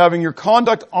 having your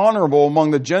conduct honorable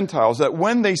among the Gentiles, that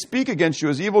when they speak against you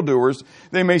as evildoers,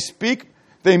 they may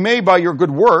they may by your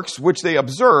good works, which they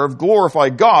observe, glorify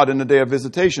God in the day of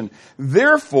visitation.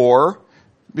 Therefore,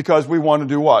 because we want to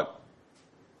do what?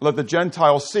 Let the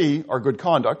Gentiles see our good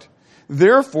conduct.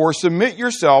 Therefore, submit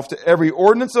yourself to every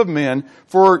ordinance of men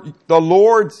for the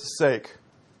Lord's sake,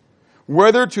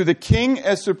 whether to the king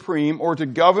as supreme or to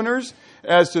governors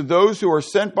as to those who are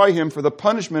sent by him for the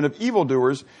punishment of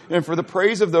evildoers and for the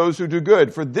praise of those who do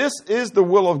good. For this is the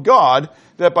will of God,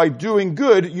 that by doing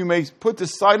good you may put to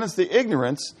silence the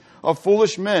ignorance of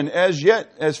foolish men,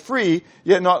 as free,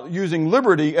 yet not using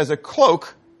liberty as a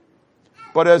cloak,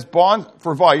 but as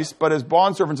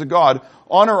bondservants of God.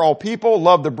 Honor all people,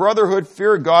 love the brotherhood,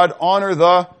 fear God, honor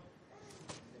the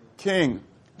king.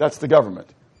 That's the government.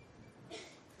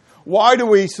 Why do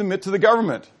we submit to the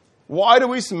government? Why do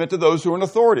we submit to those who are in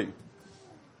authority?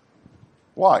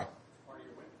 Why?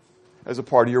 As a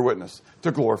part of your witness,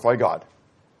 to glorify God.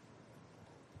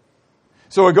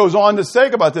 So it goes on to say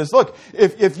about this, look,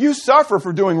 if you suffer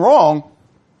for doing wrong,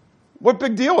 what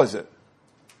big deal is it?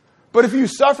 But if you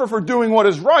suffer for doing what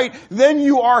is right, then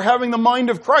you are having the mind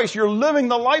of Christ. You're living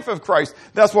the life of Christ.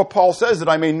 That's what Paul says, that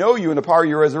I may know you in the power of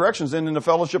your resurrections and in the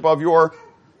fellowship of your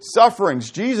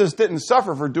sufferings. Jesus didn't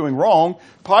suffer for doing wrong.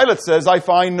 Pilate says, I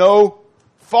find no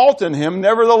fault in him.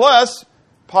 Nevertheless,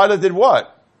 Pilate did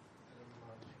what?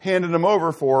 Handed him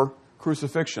over for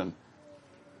crucifixion.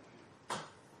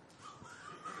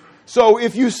 So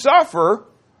if you suffer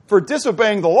for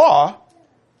disobeying the law,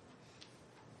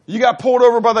 you got pulled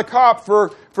over by the cop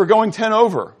for going 10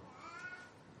 over.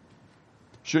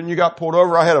 Shouldn't you got pulled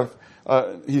over? I had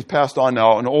he's passed on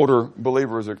now, an older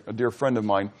believer, is a dear friend of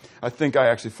mine. I think I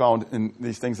actually found in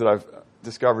these things that I've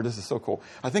discovered, this is so cool.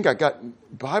 I think I got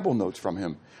Bible notes from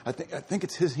him. I think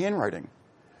it's his handwriting.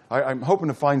 I'm hoping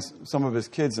to find some of his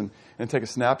kids and take a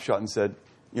snapshot and said,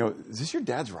 is this your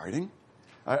dad's writing?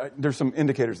 There's some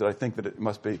indicators that I think that it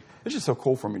must be. It's just so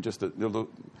cool for me, just the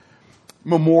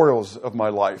memorials of my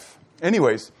life.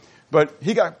 Anyways, but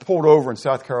he got pulled over in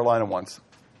South Carolina once.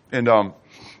 And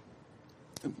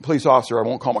police officer, I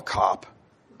won't call him a cop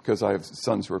because I have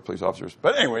sons who are police officers.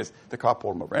 But anyways, the cop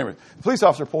pulled him over. Anyways, the police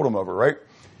officer pulled him over, right?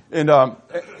 And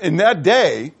in that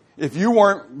day, if you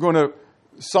weren't going to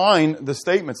sign the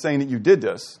statement saying that you did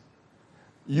this,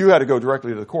 you had to go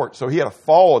directly to the court. So he had to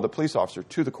follow the police officer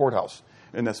to the courthouse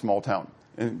in that small town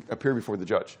and appear before the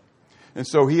judge. And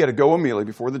so he had to go immediately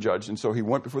before the judge. And so he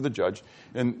went before the judge,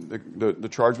 and the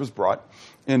charge was brought.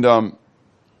 And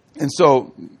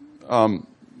so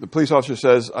the police officer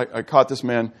says, I caught this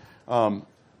man, I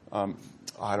don't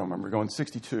remember, going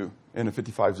 62 in a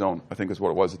 55 zone, I think is what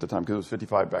it was at the time, because it was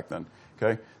 55 back then.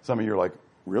 Okay? Some of you are like,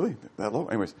 really? That low?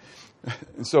 Anyways.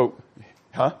 And so,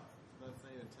 huh?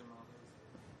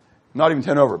 Not even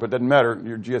 10 over, but it doesn't matter.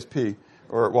 Your GSP,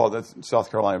 that's South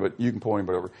Carolina, but you can pull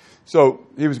anybody over. So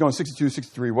he was going 62,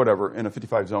 63, whatever, in a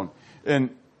 55 zone. And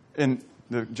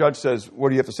the judge says, what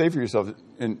do you have to say for yourself?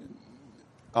 And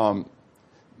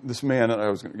this man, I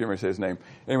was getting ready to say his name,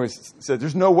 anyways, said,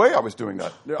 there's no way I was doing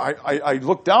that. I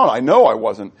looked down, I know I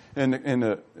wasn't. And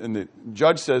the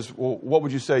judge says, well, what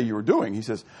would you say you were doing? He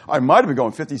says, I might have been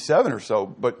going 57 or so,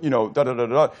 but,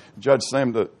 da-da-da-da-da. Judge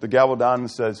slammed the gavel down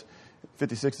and says,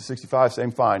 56 to 65,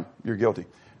 same fine, you're guilty.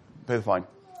 Pay the fine.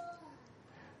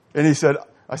 And I said,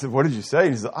 what did you say?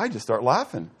 He said, I just start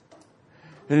laughing.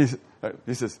 And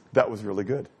he says, that was really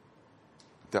good.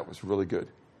 That was really good.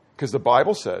 Because the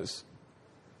Bible says,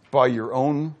 by your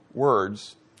own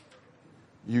words,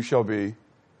 you shall be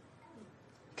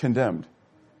condemned.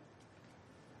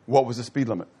 What was the speed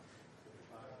limit?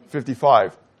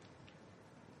 55.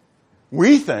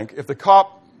 We think if the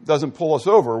cop doesn't pull us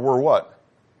over, we're what?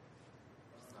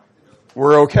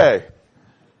 We're okay.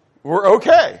 We're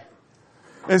okay.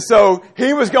 And so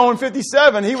he was going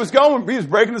 57. He was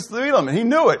breaking the speed limit. He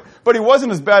knew it. But he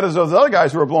wasn't as bad as those other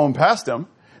guys who were blowing past him.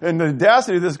 And the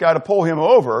audacity of this guy to pull him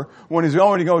over when he's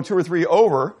only going 2 or 3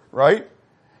 over, right?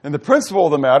 And the principle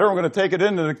of the matter, we're going to take it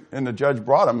and the judge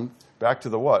brought him back to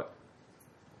the what?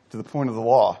 To the point of the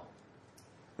law.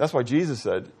 That's why Jesus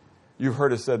said, you've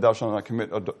heard it said, thou shalt not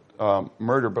commit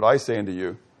murder, but I say unto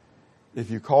you, if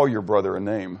you call your brother a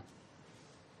name,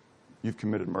 you've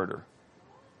committed murder.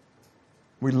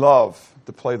 We love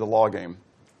to play the law game.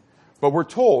 But we're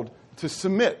told to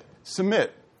submit.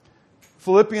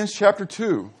 Philippians chapter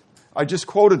 2. I just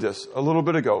quoted this a little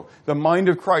bit ago. The mind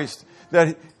of Christ.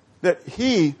 That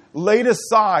he laid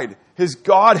aside his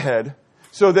Godhead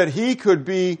so that he could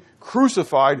be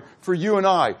crucified for you and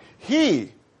I.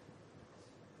 He,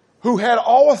 who had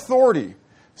all authority,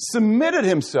 submitted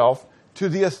himself to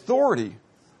the authority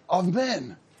of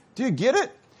men. Do you get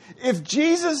it? If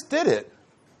Jesus did it,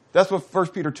 that's what 1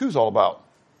 Peter 2 is all about.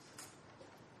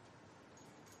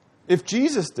 If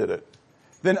Jesus did it,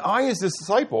 then I as his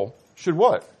disciple should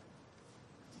what?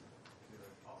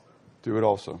 Do it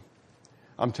also.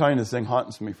 I'm telling you, this thing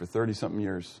haunts me for 30-something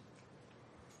years.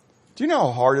 Do you know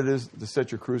how hard it is to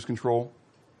set your cruise control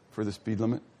for the speed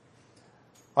limit?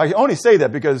 I only say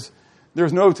that because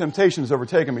there's no temptation that's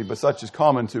overtaken me, but such is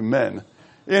common to men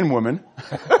and women.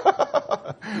 Just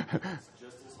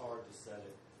as hard to set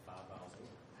it 5 miles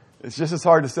over. It's just as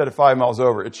hard to set it 5 miles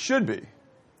over. It should be.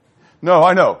 No,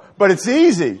 I know. But it's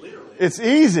easy. Literally. It's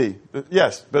easy.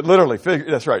 Yes, but literally.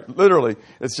 That's right. Literally,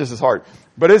 it's just as hard.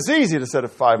 But it's easy to set it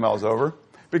 5 miles over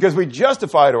because we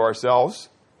justify to ourselves.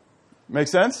 Make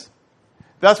sense?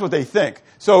 That's what they think.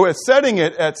 So at setting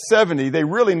it at 70, they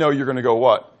really know you're going to go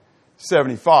what?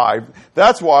 75.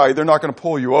 That's why they're not going to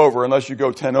pull you over unless you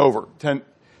go 10 over.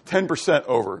 10%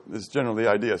 over is generally the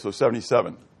idea. So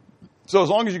 77. So as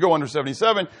long as you go under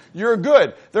 77, you're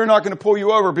good. They're not going to pull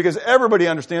you over because everybody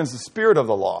understands the spirit of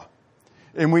the law.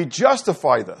 And we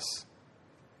justify this.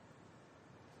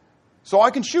 So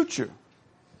I can shoot you.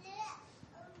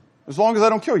 As long as I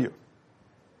don't kill you.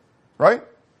 Right?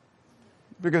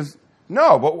 Because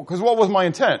what was my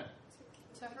intent?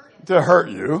 To hurt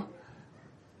you.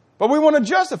 But we want to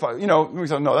justify. We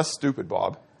say, no, that's stupid,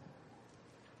 Bob.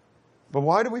 But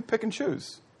why do we pick and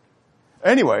choose?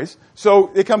 Anyways,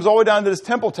 so it comes all the way down to this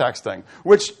temple tax thing,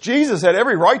 which Jesus had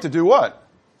every right to do what?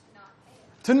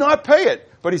 To not pay it.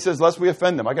 But he says, lest we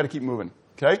offend them. I got to keep moving.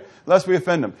 Okay? Lest we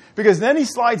offend them. Because then he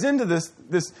slides into this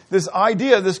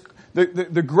idea,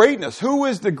 the greatness. Who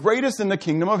is the greatest in the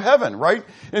kingdom of heaven, right?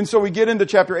 And so we get into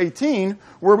chapter 18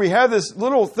 where we have this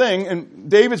little thing,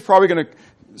 and David's probably going to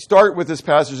start with this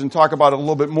passage and talk about it a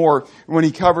little bit more when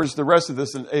he covers the rest of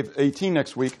this in 18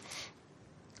 next week.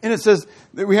 And it says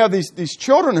that we have these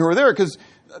children who are there because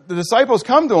the disciples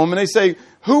come to him and they say,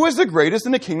 who is the greatest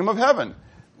in the kingdom of heaven?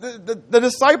 The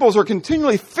disciples are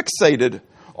continually fixated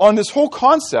on this whole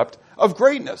concept of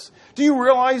greatness. Do you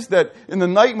realize that in the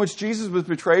night in which Jesus was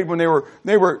betrayed, when they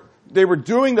were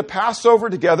doing the Passover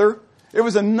together, it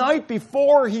was a night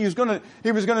before he was going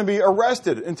to be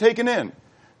arrested and taken in.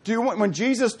 When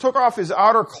Jesus took off his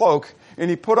outer cloak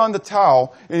and he put on the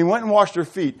towel and he went and washed their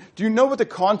feet, do you know what the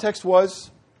context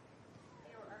was?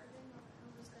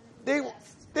 They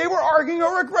were arguing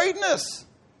over greatness.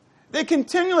 They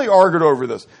continually argued over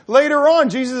this. Later on,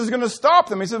 Jesus is going to stop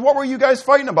them. He says, what were you guys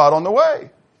fighting about on the way?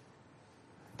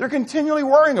 They're continually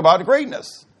worrying about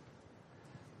greatness.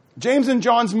 James and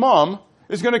John's mom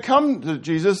is going to come to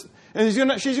Jesus, and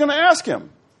she's going to ask him,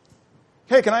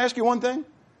 hey, can I ask you one thing?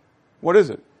 What is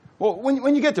it? Well,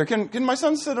 when you get there, can my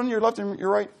son sit on your left and your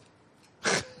right?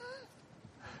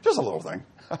 Just a little thing.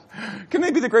 Can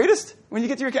they be the greatest when you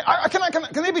get to your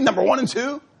can they be number 1 and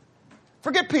 2?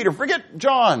 Forget Peter, forget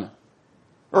John.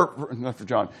 Or not for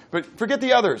John, but forget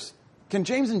the others. Can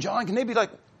James and John, can they be like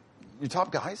your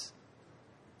top guys?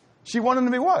 She wanted them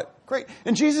to be what? Great.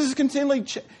 And Jesus is continually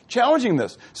challenging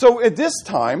this. So at this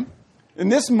time, in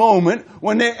this moment,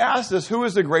 when they asked us who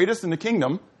is the greatest in the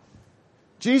kingdom,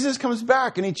 Jesus comes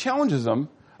back and he challenges them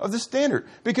of the standard.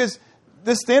 Because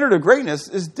the standard of greatness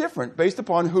is different based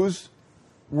upon whose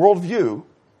worldview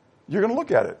you're going to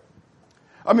look at it.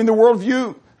 I mean, the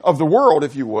worldview of the world,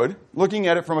 if you would, looking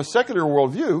at it from a secular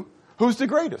worldview, who's the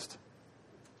greatest?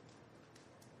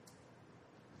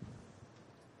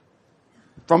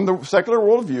 From the secular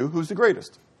worldview, who's the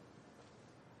greatest?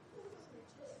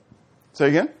 Say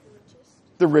again?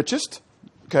 The richest.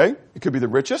 Okay. It could be the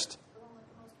richest.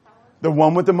 The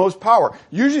one with the most power.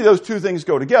 Usually those two things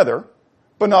go together,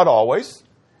 but not always.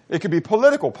 It could be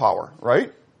political power,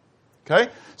 right?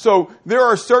 Okay. So there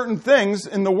are certain things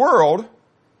in the world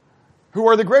who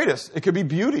are the greatest. It could be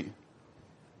beauty.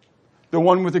 The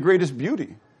one with the greatest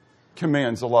beauty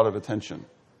commands a lot of attention.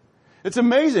 It's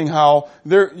amazing how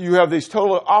you have these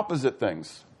total opposite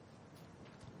things.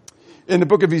 In the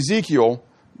book of Ezekiel,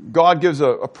 God gives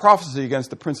a prophecy against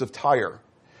the prince of Tyre.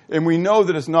 And we know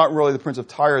that it's not really the prince of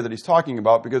Tyre that he's talking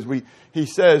about because he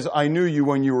says, I knew you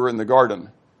when you were in the garden.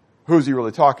 Who's he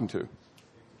really talking to?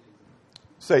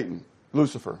 Satan,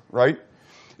 Lucifer, right?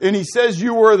 And he says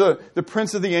you were the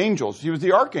prince of the angels. He was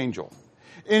the archangel.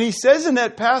 And he says in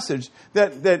that passage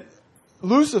that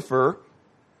Lucifer,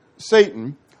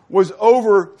 Satan, was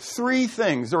over 3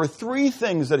 things. There were 3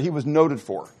 things that he was noted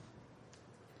for.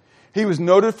 He was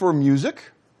noted for music.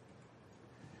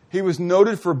 He was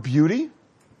noted for beauty.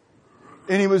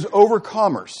 And he was over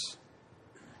commerce.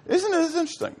 Isn't it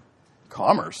interesting?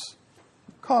 Commerce.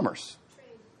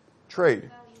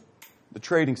 Trade. The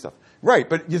trading stuff. Right,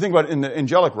 but you think about it in the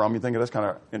angelic realm, you think that's kind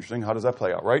of interesting. How does that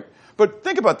play out, right? But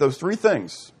think about those 3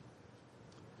 things.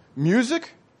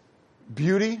 Music,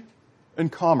 beauty, and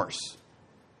commerce.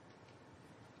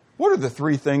 What are the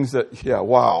three things that,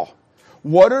 wow.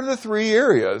 What are the three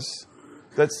areas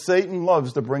that Satan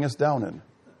loves to bring us down in?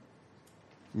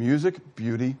 Music,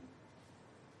 beauty,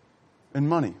 and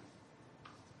money.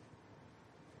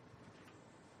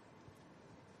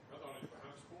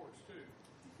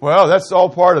 Well, that's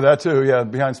all part of that too. Yeah,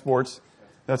 behind sports.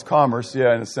 That's commerce,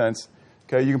 yeah, in a sense.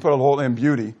 Okay, you can put a whole in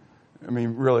beauty. I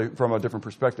mean, really, from a different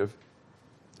perspective.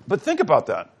 But think about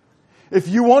that. If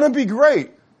you want to be great,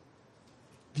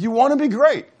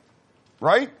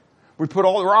 right? We put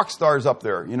all the rock stars up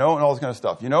there, and all this kind of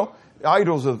stuff,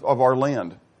 idols of our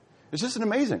land. It's just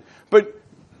amazing. But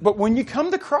when you come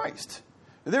to Christ,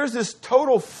 there's this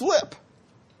total flip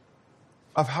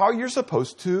of how you're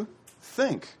supposed to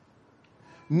think.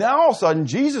 Now, all of a sudden,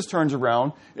 Jesus turns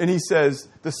around and he says,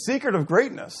 the secret of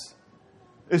greatness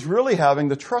is really having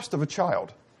the trust of a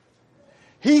child.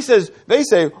 They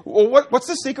say, well, what's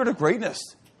the secret of greatness?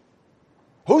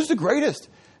 Who's the greatest?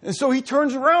 And so he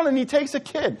turns around and he takes a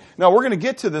kid. Now, we're going to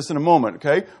get to this in a moment,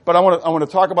 okay? But I want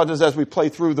to talk about this as we play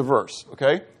through the verse,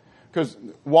 okay? Because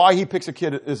why he picks a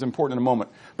kid is important in a moment.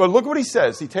 But look what he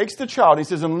says. He takes the child. He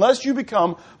says, unless you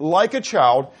become like a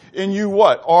child and you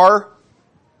what? Are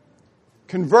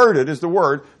converted is the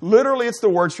word. Literally, it's the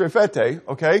word strefete,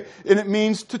 okay? And it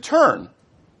means to turn,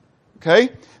 okay?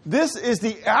 This is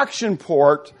the action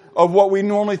part of what we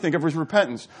normally think of as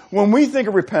repentance. When we think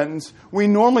of repentance, we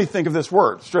normally think of this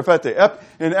word, strefete.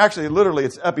 And actually, literally,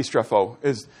 it's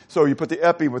epistrepho. So you put the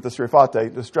epi with the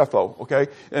strefate, the strepho, okay?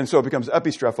 And so it becomes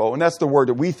epistrepho. And that's the word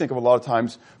that we think of a lot of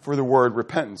times for the word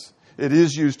repentance. It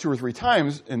is used 2 or 3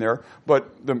 times in there,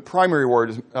 but the primary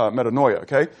word is metanoia,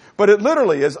 okay? But it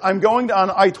literally is, I'm going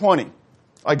down I-20.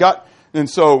 And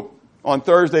so on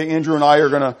Thursday, Andrew and I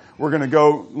we're gonna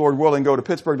go, Lord willing, go to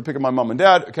Pittsburgh to pick up my mom and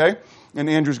dad, okay? And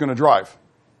Andrew's going to drive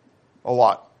a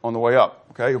lot on the way up,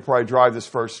 okay? He'll probably drive this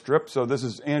first strip. So this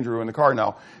is Andrew in the car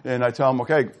now. And I tell him,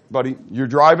 okay, buddy, you're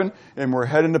driving and we're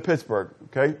heading to Pittsburgh,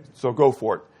 okay? So go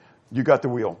for it. You got the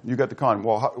wheel. You got the con.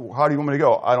 Well, how do you want me to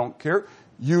go? I don't care.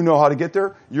 You know how to get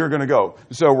there. You're going to go.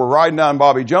 So we're riding down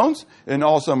Bobby Jones, and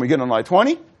all of a sudden we get on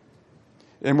I-20,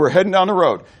 and we're heading down the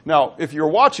road. Now, if you're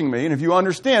watching me, and if you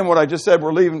understand what I just said,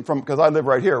 we're leaving from, because I live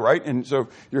right here, right? And so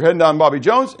you're heading down Bobby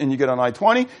Jones, and you get on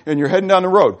I-20, and you're heading down the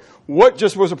road. What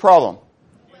just was a problem?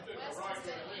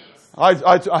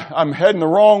 I'm heading the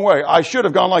wrong way. I should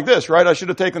have gone like this, right? I should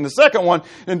have taken the second one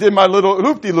and did my little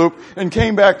loop-de-loop and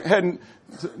came back heading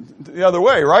the other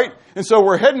way, right? And so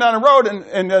we're heading down the road,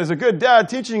 and as a good dad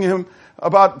teaching him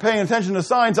about paying attention to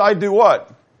signs, I do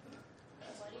what?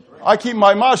 I keep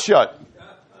my mouth shut.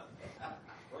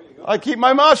 I keep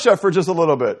my mouth shut for just a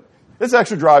little bit. It's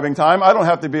extra driving time. I don't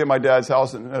have to be at my dad's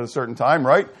house at a certain time,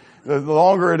 right? The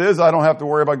longer it is, I don't have to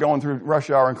worry about going through rush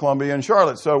hour in Columbia and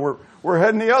Charlotte. So we're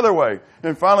heading the other way.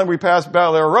 And finally we pass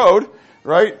Battle Air Road,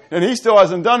 right? And he still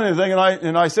hasn't done anything.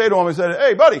 And I say to him, I said,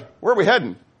 hey, buddy, where are we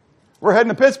heading? We're heading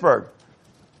to Pittsburgh.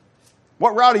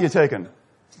 What route are you taking?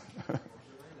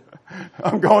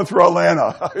 I'm going through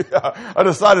Atlanta. I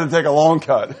decided to take a long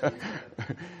cut.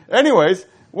 Anyways,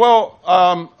 well,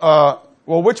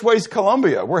 which way's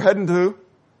Columbia? We're heading to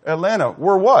Atlanta.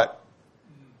 We're what?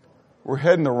 We're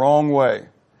heading the wrong way.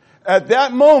 At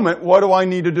that moment, what do I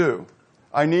need to do?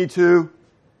 I need to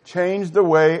change the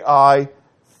way I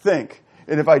think.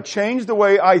 And if I change the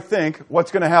way I think,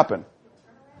 what's going to happen?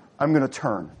 I'm going to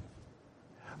turn.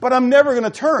 But I'm never going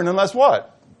to turn unless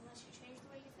what? Unless you change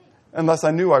the way you think. Unless I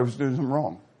knew I was doing something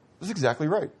wrong. That's exactly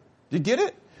right. Do you get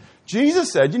it?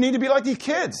 Jesus said you need to be like these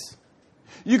kids.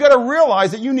 You got to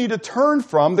realize that you need to turn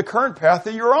from the current path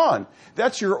that you're on.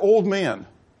 That's your old man.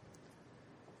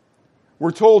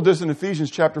 We're told this in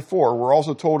Ephesians chapter 4. We're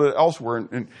also told it elsewhere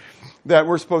that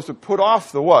we're supposed to put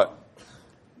off the what?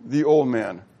 The old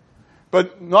man.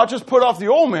 But not just put off the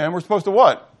old man, we're supposed to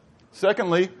what?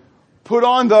 Secondly, put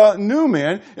on the new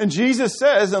man. And Jesus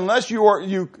says, unless you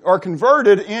are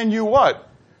converted and you what?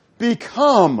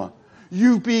 Become.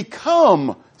 You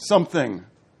become something.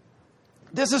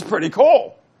 This is pretty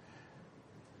cool.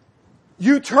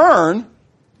 You turn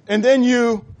and then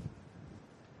you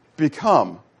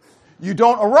become. You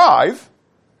don't arrive.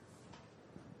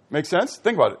 Make sense?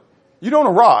 Think about it. You don't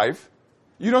arrive.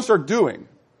 You don't start doing.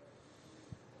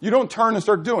 You don't turn and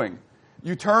start doing.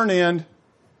 You turn and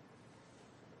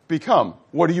become.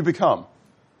 What do you become?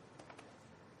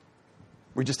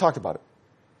 We just talked about it.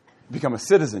 You become a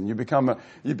citizen. You become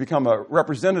a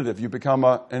representative. You become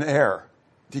an heir.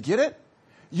 Do you get it?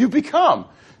 You become.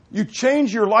 You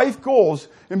change your life goals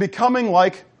in becoming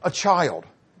like a child.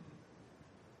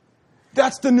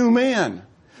 That's the new man.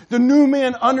 The new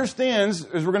man understands,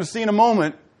 as we're going to see in a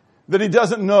moment, that he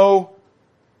doesn't know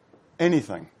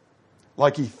anything.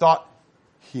 like he thought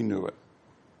he knew it.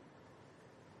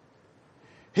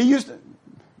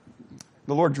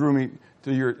 The Lord drew me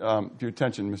to your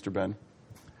attention, Mr. Ben.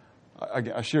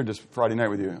 I shared this Friday night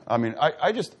with you. I mean,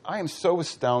 I am so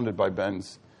astounded by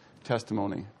Ben's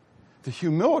testimony. The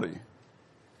humility.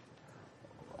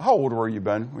 How old were you,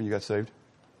 Ben, when you got saved?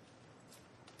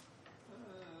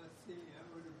 Let's see, I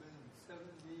would have been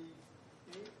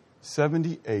 78.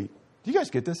 78. Do you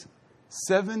guys get this?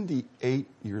 78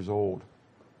 years old.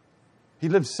 He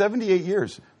lived 78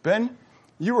 years. Ben,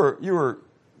 you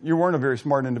weren't a very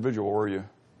smart individual, were you?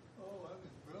 Oh, I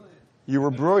was brilliant. You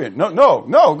were brilliant.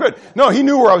 No, good. No, he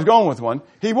knew where I was going with one.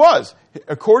 He was.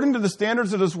 According to the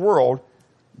standards of this world,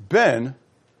 Ben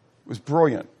was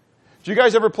brilliant. Did you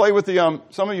guys ever play with the,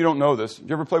 some of you don't know this, did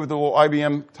you ever play with the little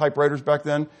IBM typewriters back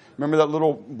then? Remember that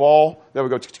little ball that would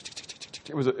go,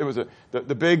 it was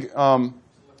the big,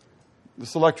 the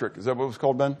Selectric, is that what it was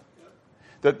called, Ben?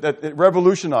 That it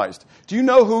revolutionized. Do you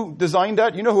know who designed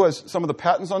that? You know who has some of the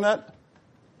patents on that?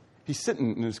 He's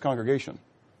sitting in his congregation.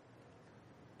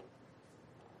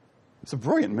 It's a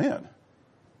brilliant man.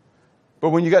 But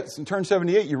when you turned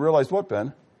 78, you realized what,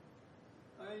 Ben?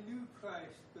 I knew Christ,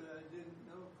 but I didn't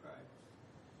know Christ.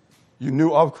 You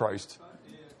knew of Christ.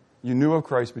 Yeah. You knew of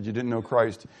Christ, but you didn't know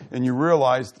Christ. And you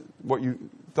realized what you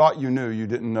thought you knew, you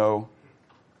didn't know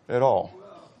at all.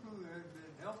 Well, who had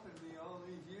been helping me all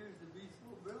these years to be so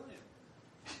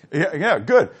brilliant? Yeah,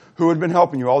 good. Who had been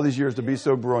helping you all these years to be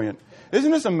so brilliant?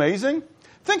 Isn't this amazing?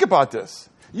 Think about this.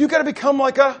 You got to become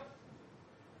like a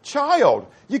child.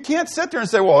 You can't sit there and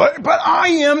say, well, but I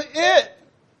am it.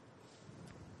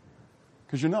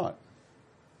 Because you're not.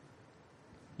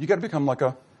 You got to become like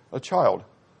a child.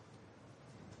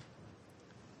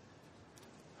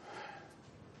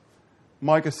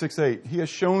 Micah 6:8. He has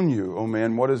shown you, O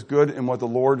man, what is good and what the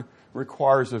Lord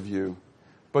requires of you,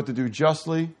 but to do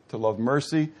justly, to love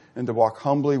mercy, and to walk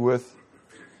humbly with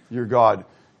your God.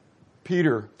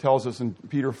 Peter tells us in 1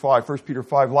 Peter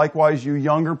 5, likewise, you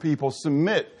younger people,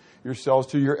 submit yourselves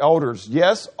to your elders.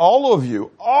 Yes, all of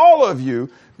you,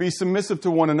 be submissive to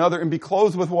one another and be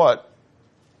clothed with what?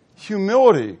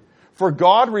 Humility. For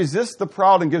God resists the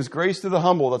proud and gives grace to the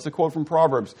humble. That's a quote from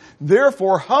Proverbs.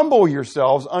 Therefore, humble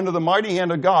yourselves under the mighty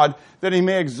hand of God, that he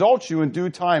may exalt you in due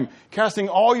time, casting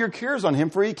all your cares on him,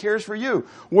 for he cares for you.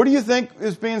 What do you think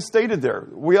is being stated there?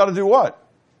 We ought to do what?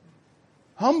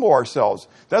 Humble ourselves.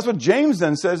 That's what James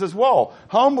then says as well.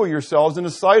 Humble yourselves in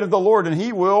the sight of the Lord, and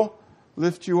he will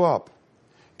lift you up.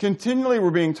 Continually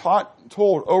we're being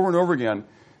told over and over again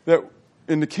that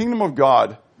in the kingdom of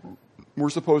God, we're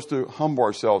supposed to humble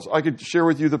ourselves. I could share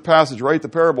with you the passage, right? The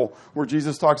parable where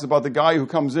Jesus talks about the guy who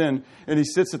comes in and he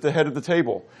sits at the head of the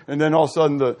table. And then all of a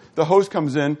sudden the host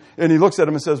comes in and he looks at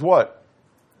him and says, what?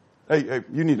 Hey,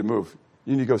 you need to move.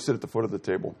 You need to go sit at the foot of the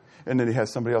table. And then he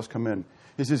has somebody else come in.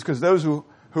 He says, because those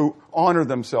who honor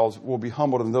themselves will be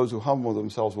humbled, and those who humble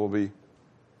themselves will be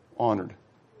honored.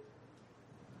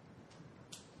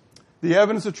 The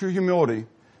evidence of true humility,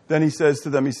 then he says to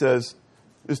them,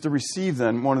 is to receive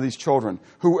then one of these children.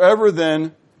 Whoever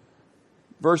then,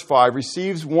 verse 5,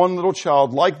 receives one little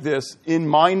child like this in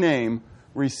my name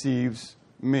receives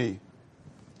me.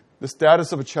 The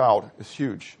status of a child is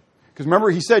huge. Because remember,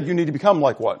 he said you need to become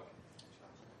like what?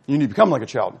 You need to become like a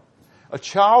child. A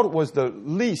child was the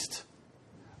least,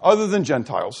 other than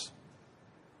Gentiles,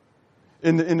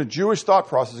 in the Jewish thought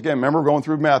process. Again, remember, we're going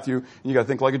through Matthew, and you got to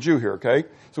think like a Jew here, okay?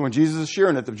 So when Jesus is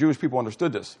sharing it, the Jewish people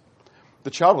understood this. The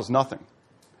child was nothing.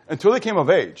 Until they came of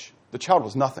age, the child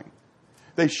was nothing.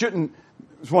 They shouldn't,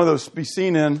 it's one of those be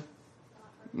seen in,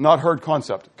 not heard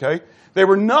concept, okay? They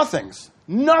were nothings.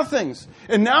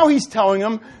 And now he's telling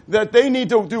them that they need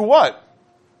to do what?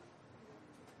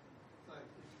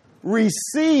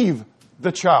 Receive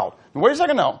the child. Now, wait a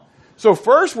second now. So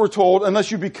first we're told,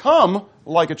 unless you become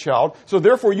like a child, so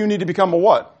therefore you need to become a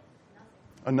what?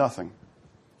 A nothing.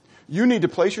 You need to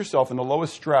place yourself in the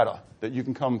lowest strata that you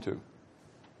can come to.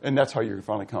 And that's how you're going to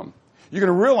finally come. You're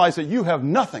going to realize that you have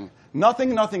nothing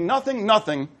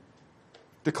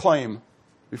to claim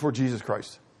before Jesus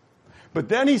Christ. But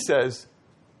then he says,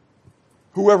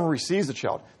 whoever receives the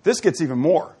child. This gets even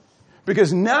more.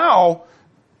 Because now,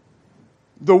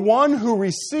 the one who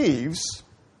receives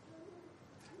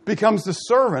becomes the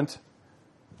servant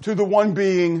to the one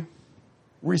being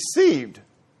received.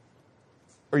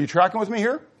 Are you tracking with me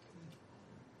here?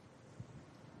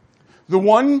 The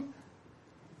one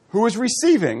who is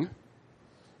receiving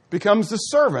becomes the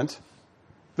servant,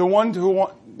 the one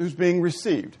who's being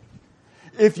received.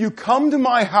 If you come to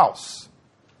my house,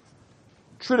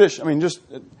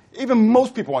 even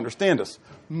most people understand this.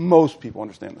 Most people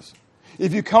understand this.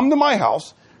 If you come to my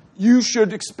house, you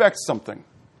should expect something.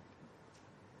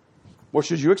 What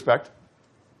should you expect?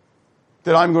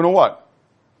 That I'm going to what?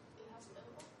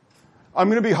 I'm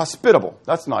going to be hospitable.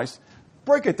 That's nice.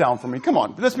 Break it down for me. Come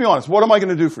on. Let's be honest. What am I going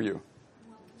to do for you?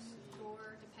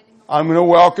 I'm going to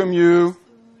welcome you.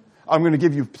 I'm going to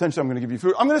give you, potentially I'm going to give you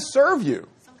food. I'm going to serve you.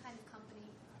 Some kind of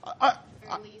company,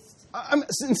 at least.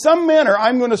 In some manner,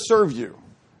 I'm going to serve you.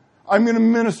 I'm going to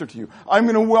minister to you. I'm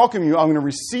going to welcome you. I'm going to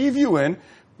receive you in.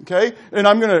 Okay? And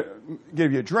I'm going to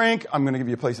give you a drink. I'm going to give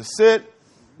you a place to sit.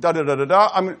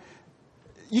 Da-da-da-da-da.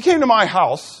 You came to my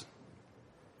house,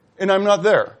 and I'm not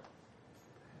there.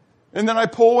 And then I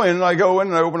pull in, and I go in,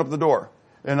 and I open up the door.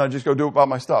 And I just go do about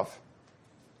my stuff.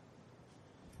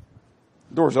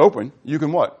 The door's open. You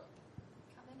can what?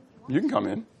 You can come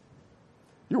in.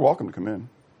 You're welcome to come in.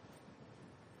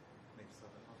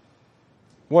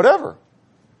 Whatever.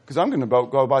 Because I'm going to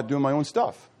go about doing my own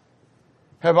stuff.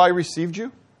 Have I received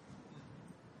you?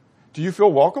 Do you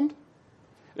feel welcomed?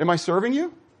 Am I serving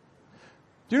you?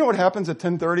 Do you know what happens at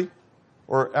 10:30?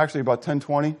 Or actually about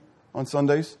 10:20 on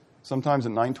Sundays? Sometimes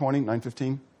at 9:20,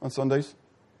 9:15 on Sundays?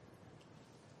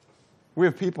 We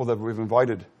have people that we've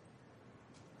invited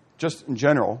just in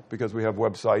general, because we have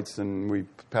websites and we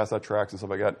pass out tracts and stuff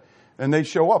like that, and they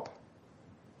show up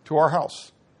to our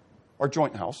house, our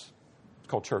joint house. It's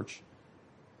called church.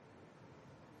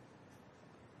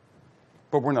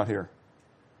 But we're not here.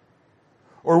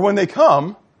 Or when they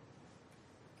come,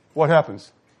 what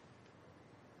happens?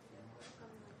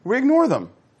 We ignore them.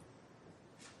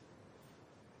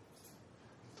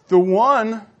 The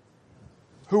one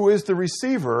who is the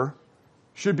receiver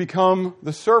should become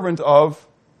the servant of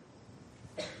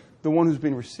the one who's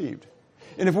being received.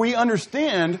 And if we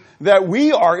understand that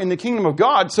we are in the kingdom of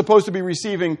God supposed to be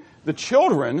receiving the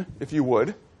children, if you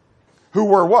would, who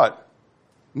were what?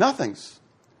 Nothings.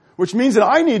 Which means that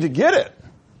I need to get it.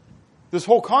 This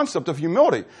whole concept of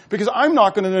humility. Because I'm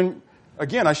not going to then,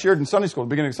 again, I shared in Sunday school, at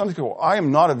the beginning of Sunday school, I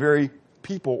am not a very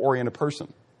people-oriented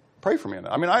person. Pray for me on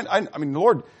that. I mean, the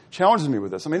Lord challenges me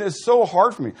with this. I mean, it's so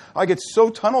hard for me. I get so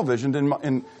tunnel visioned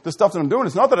in the stuff that I'm doing.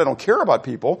 It's not that I don't care about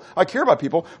people. I care about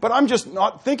people, but I'm just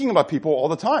not thinking about people all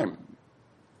the time.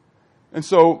 And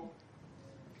so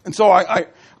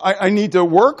I need to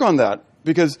work on that,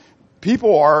 because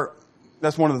people are,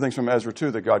 that's one of the things from Ezra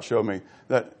too that God showed me,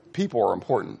 that people are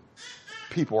important.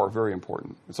 People are very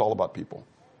important. It's all about people.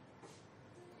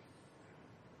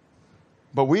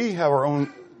 But we have our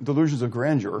own delusions of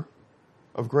grandeur,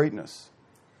 of greatness.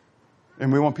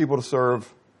 And we want people to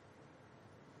serve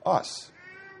us.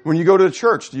 When you go to a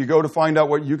church, do you go to find out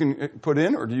what you can put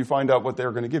in, or do you find out what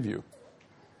they're going to give you?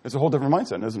 It's a whole different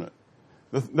mindset, isn't it?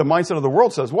 The mindset of the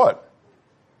world says what?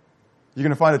 You're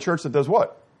going to find a church that does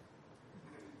what?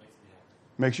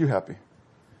 Makes you happy.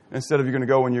 Instead of you're going to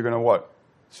go and you're going to what?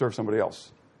 Serve somebody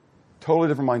else. Totally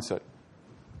different mindset.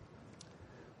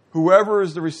 Whoever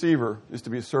is the receiver is to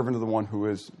be a servant of the one who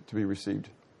is to be received.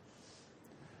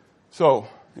 So,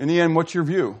 in the end, what's your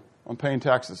view on paying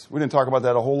taxes? We didn't talk about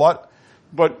that a whole lot,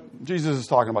 but Jesus is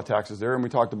talking about taxes there, and we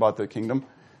talked about the kingdom.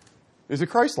 Is it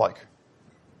Christ-like?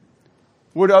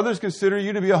 Would others consider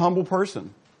you to be a humble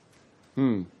person?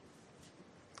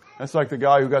 That's like the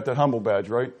guy who got that humble badge,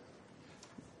 right?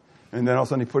 And then all of a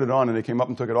sudden he put it on and they came up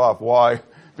and took it off. Why?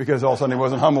 Because all of a sudden he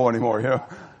wasn't humble anymore. You know?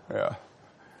 Yeah.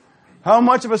 How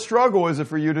much of a struggle is it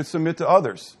for you to submit to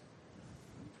others?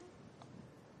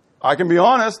 I can be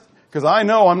honest, because I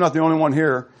know I'm not the only one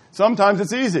here. Sometimes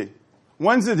it's easy.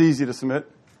 When's it easy to submit?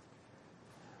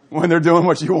 When they're doing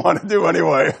what you want to do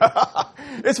anyway.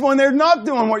 It's when they're not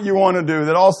doing what you want to do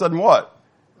that all of a sudden what?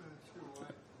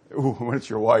 Ooh, when it's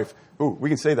your wife. Ooh, we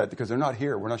can say that because they're not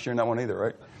here. We're not sharing that one either,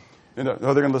 right? No,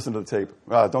 they're going to listen to the tape.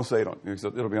 Don't say it.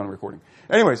 It'll be on recording.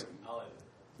 Anyways.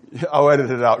 I'll edit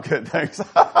it out. Good, thanks.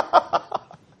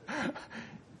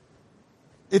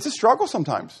 It's a struggle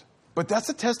sometimes. But that's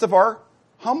a test of our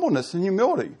humbleness and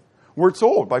humility. We're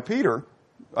told by Peter,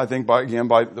 I think by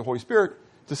the Holy Spirit,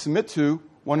 to submit to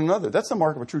one another. That's the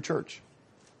mark of a true church.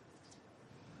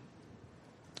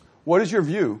 What is your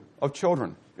view of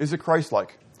children? Is it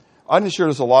Christ-like? I didn't share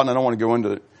this a lot, and I don't want to go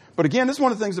into it. But again, this is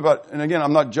one of the things about, and again,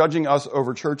 I'm not judging us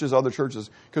over churches, other churches,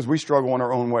 because we struggle in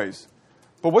our own ways.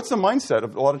 But what's the mindset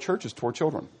of a lot of churches toward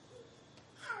children?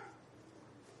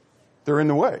 They're in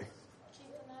the way.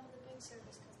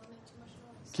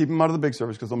 Keep them out of the big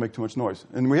service because they'll make too much noise.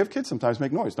 And we have kids sometimes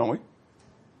make noise, don't we?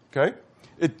 Okay?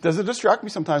 Does it distract me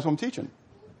sometimes when I'm teaching?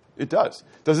 It does.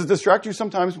 Does it distract you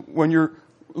sometimes when you're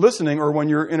listening or when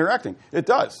you're interacting? It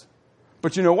does.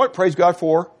 But you know what? Praise God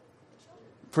for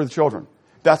the children.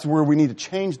 That's where we need to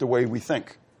change the way we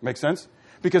think. Make sense?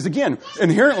 Because again,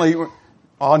 inherently,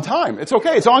 On time. It's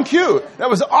okay. It's on cue. That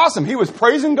was awesome. He was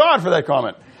praising God for that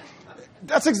comment.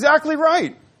 That's exactly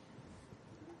right.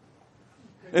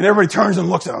 And everybody turns and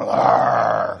looks at him.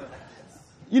 Arr.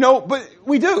 You know, but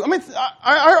we do. I mean,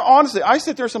 I honestly, I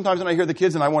sit there sometimes and I hear the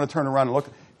kids and I want to turn around and look.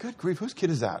 Good grief, whose kid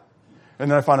is that?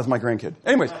 And then I find it's my grandkid.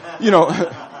 Anyways, you know,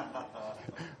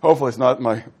 hopefully it's not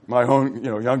my own, you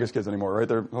know, youngest kids anymore, right?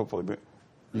 They're hopefully, but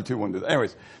you two wouldn't do that.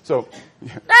 Anyways, so,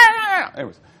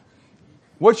 anyways,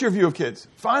 what's your view of kids?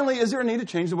 Finally, is there a need to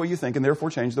change the way you think and therefore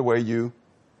change the way you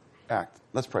act?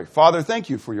 Let's pray. Father, thank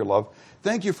you for your love.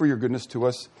 Thank you for your goodness to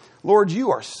us. Lord,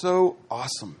 you are so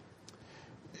awesome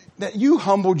that you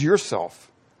humbled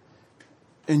yourself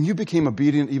and you became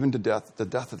obedient even to death, the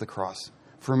death of the cross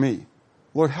for me.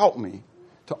 Lord, help me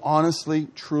to honestly,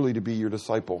 truly to be your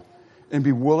disciple and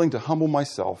be willing to humble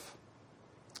myself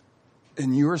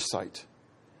in your sight,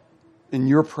 in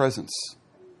your presence,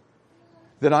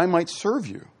 that I might serve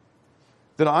you,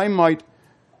 that I might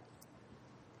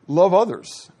love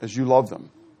others as you love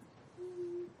them,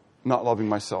 not loving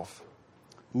myself.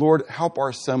 Lord, help our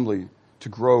assembly to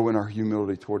grow in our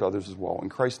humility toward others as well. In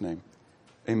Christ's name,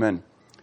 amen.